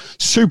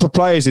super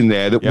players in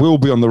there that will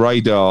be on the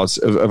radars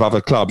of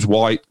other clubs.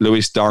 White,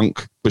 Lewis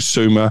Dunk,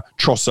 Basuma,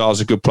 Trossard's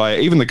a good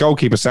player. Even the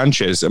goalkeeper,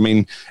 Sanchez. I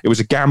mean, it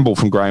was a gamble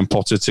from Graham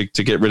Potter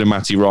to get rid of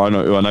Matty Ryan,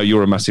 who I know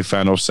you're a massive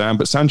fan of, Sam.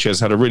 But Sanchez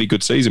had a really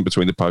good season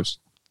between the posts.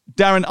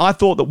 Darren, I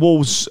thought that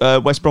Wolves,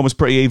 West Brom was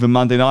pretty even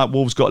Monday night.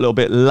 Wolves got a little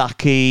bit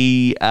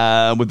lucky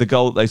with the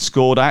goal that they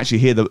scored. I actually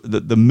hear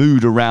the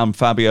mood around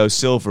Fabio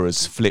Silva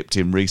has flipped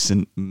in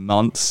recent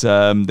months.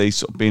 He's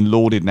sort of been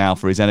lauded now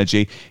for his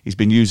energy. He's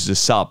been used as a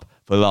sub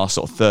for the last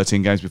sort of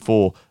 13 games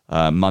before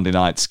Monday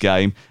night's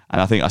game. And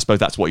I suppose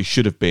that's what he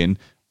should have been.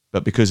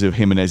 But because of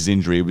Jimenez's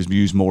injury, he was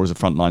used more as a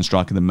frontline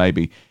striker than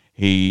maybe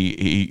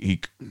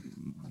he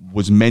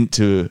was meant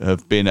to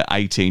have been at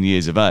 18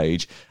 years of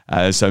age.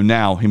 So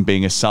now him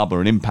being a sub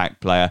or an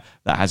impact player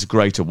that has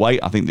greater weight,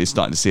 I think they're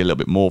starting to see a little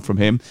bit more from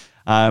him.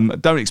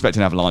 Don't expect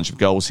an avalanche of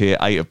goals here.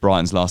 8 of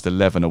Brighton's last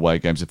 11 away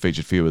games have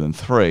featured fewer than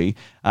 3.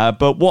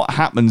 But what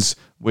happens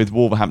with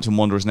Wolverhampton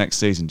Wanderers next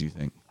season, do you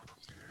think?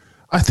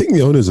 I think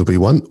the owners will be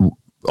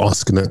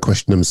asking that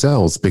question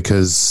themselves,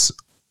 because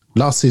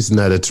last season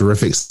they had a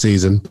terrific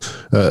season.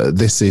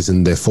 This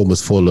season their form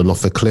has fallen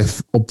off a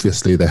cliff.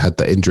 Obviously they had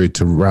the injury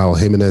to Raul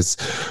Jimenez,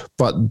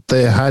 but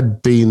there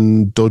had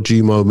been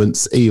dodgy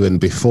moments even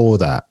before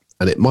that.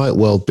 And it might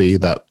well be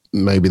that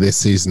maybe this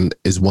season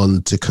is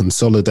one to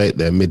consolidate.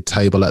 They're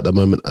mid-table at the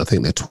moment. I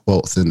think they're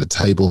 12th in the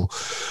table.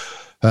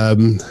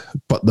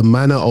 But the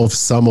manner of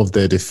some of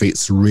their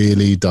defeats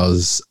really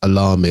does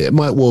alarm me. It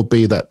might well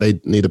be that they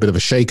need a bit of a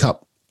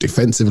shake-up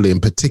defensively in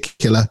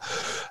particular.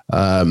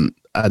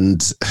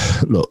 And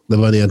look, they've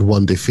only had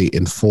 1 defeat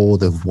in 4.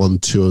 They've won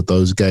 2 of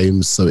those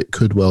games. So it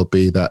could well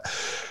be that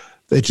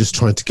they're just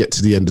trying to get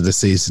to the end of the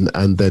season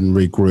and then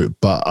regroup.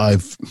 But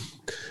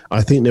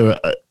I think there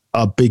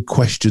are big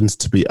questions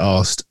to be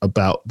asked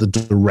about the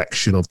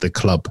direction of the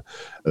club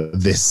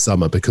this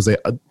summer, because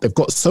they've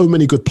got so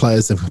many good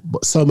players, they've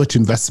got so much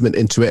investment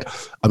into it.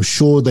 I'm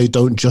sure they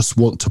don't just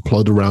want to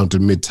plod around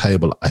in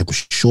mid-table. I'm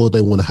sure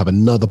they want to have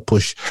another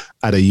push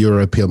at a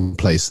European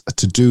place.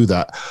 To do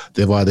that,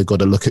 they've either got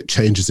to look at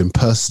changes in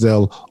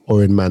personnel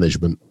or in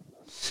management.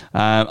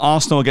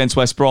 Arsenal against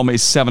West Brom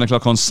is 7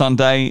 o'clock on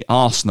Sunday.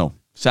 Arsenal,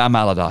 Sam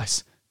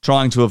Allardyce,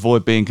 trying to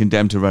avoid being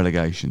condemned to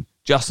relegation.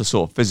 Just the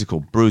sort of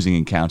physical bruising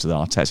encounter that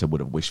Arteta would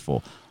have wished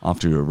for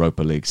after a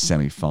Europa League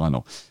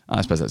semi-final.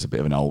 I suppose that's a bit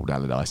of an old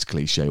Allardyce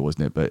cliche,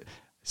 wasn't it? But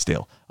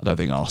still, I don't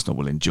think Arsenal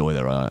will enjoy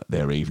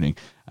their evening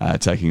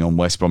taking on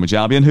West Bromwich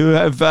Albion, who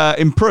have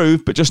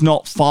improved, but just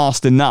not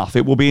fast enough.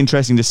 It will be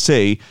interesting to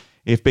see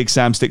if Big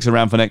Sam sticks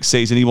around for next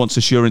season. He wants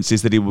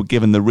assurances that he will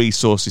give them the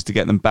resources to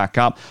get them back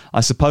up.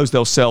 I suppose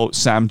they'll sell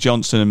Sam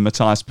Johnson and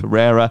Matthias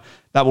Pereira.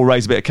 That will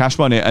raise a bit of cash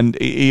money, and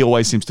he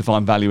always seems to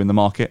find value in the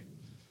market.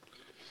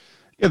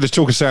 Yeah, there's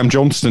talk of Sam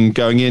Johnston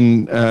going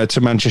in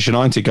to Manchester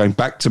United, going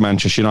back to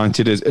Manchester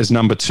United as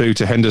number 2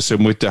 to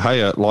Henderson, with De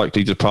Gea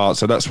likely to depart.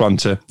 So that's one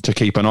to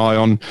keep an eye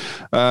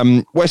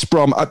on. West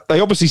Brom, they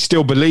obviously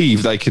still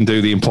believe they can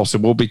do the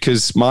impossible,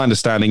 because my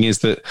understanding is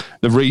that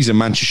the reason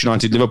Manchester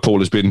United-Liverpool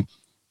has been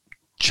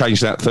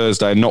changed that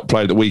Thursday and not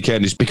played at the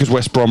weekend is because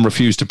West Brom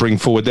refused to bring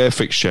forward their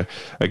fixture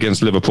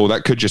against Liverpool.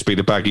 That could just be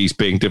the Baggies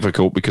being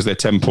difficult, because they're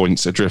 10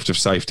 points adrift of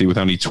safety with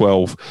only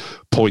 12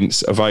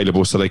 points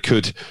available. So they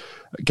could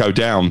go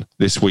down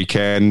this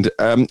weekend.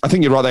 I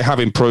think you're right, they have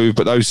improved,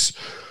 but those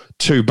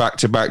 2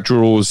 back-to-back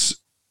draws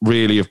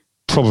really have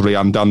probably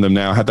undone them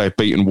now. Had they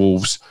beaten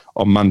Wolves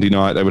on Monday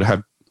night, they would have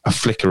had a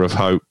flicker of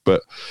hope.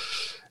 But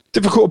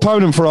difficult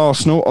opponent for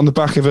Arsenal on the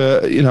back of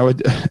a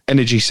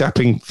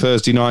energy-sapping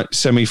Thursday night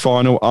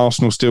semi-final.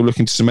 Arsenal still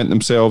looking to cement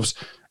themselves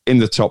in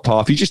the top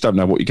half. You just don't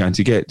know what you're going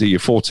to get, do you?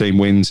 14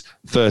 wins,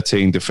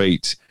 13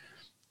 defeats.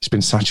 It's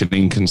been such an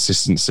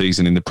inconsistent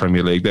season in the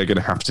Premier League. They're going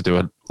to have to do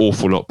an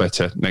awful lot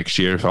better next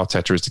year if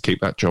Arteta is to keep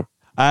that job.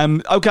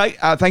 Okay,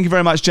 thank you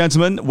very much,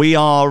 gentlemen. We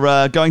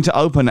are going to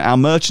open our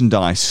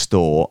merchandise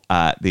store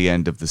at the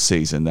end of the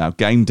season, our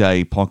Game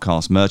Day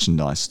podcast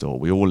merchandise store.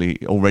 We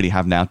already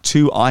have now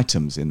 2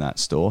 items in that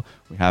store.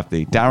 We have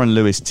the Darren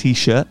Lewis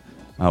t-shirt,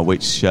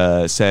 which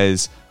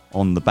says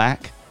on the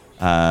back,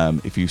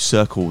 if you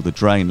circle the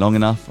drain long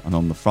enough, and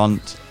on the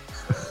front,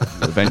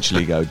 you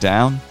eventually go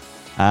down.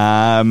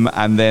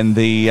 And then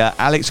the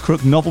Alex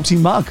Crook novelty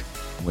mug,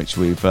 which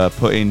we've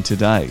put in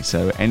today.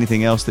 So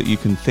anything else that you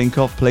can think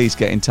of, please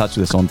get in touch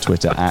with us on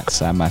Twitter at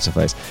Sam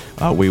Matterface.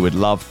 We would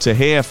love to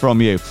hear from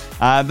you.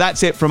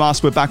 That's it from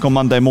us. We're back on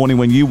Monday morning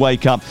when you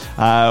wake up,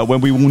 when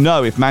we will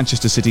know if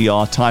Manchester City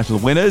are title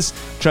winners.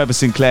 Trevor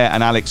Sinclair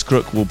and Alex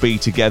Crook will be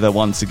together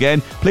once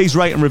again. Please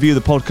rate and review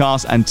the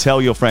podcast and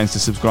tell your friends to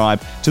subscribe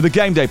to the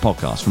Game Day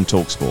podcast from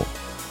TalkSport.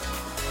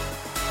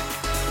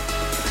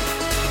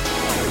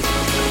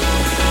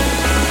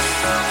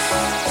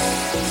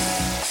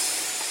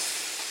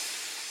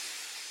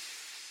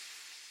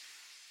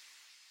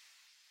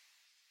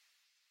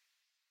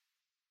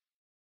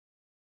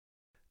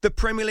 The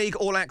Premier League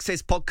All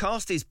Access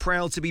podcast is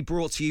proud to be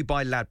brought to you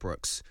by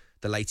Ladbrokes.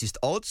 The latest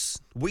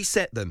odds, we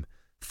set them.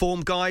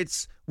 Form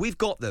guides, we've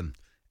got them.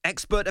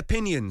 Expert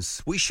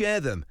opinions, we share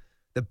them.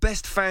 The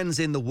best fans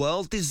in the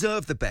world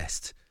deserve the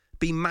best.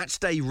 Be match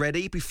day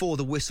ready before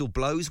the whistle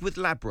blows with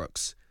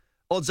Ladbrokes.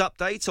 Odds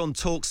update on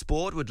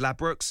TalkSport with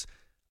Ladbrokes.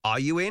 Are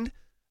you in?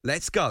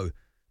 Let's go.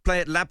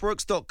 Play at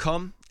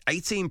ladbrokes.com.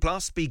 18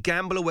 plus.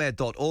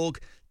 BeGambleAware.org.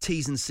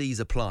 T's and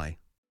C's apply.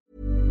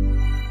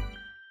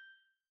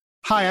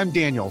 Hi, I'm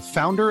Daniel,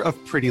 founder of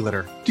Pretty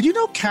Litter. Did you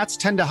know cats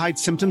tend to hide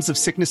symptoms of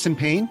sickness and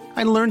pain?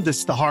 I learned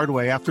this the hard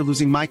way after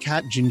losing my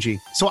cat, Gingy.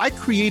 So I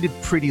created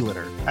Pretty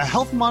Litter, a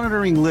health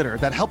monitoring litter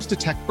that helps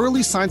detect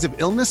early signs of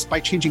illness by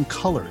changing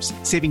colors,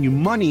 saving you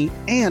money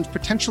and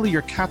potentially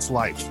your cat's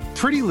life.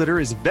 Pretty Litter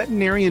is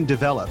veterinarian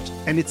developed,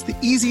 and it's the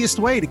easiest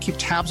way to keep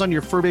tabs on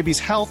your fur baby's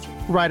health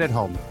right at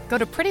home. Go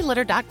to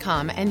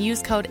prettylitter.com and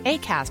use code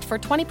ACAST for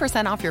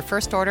 20% off your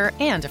first order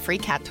and a free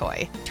cat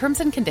toy.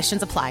 Terms and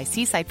conditions apply.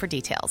 See site for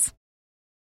details.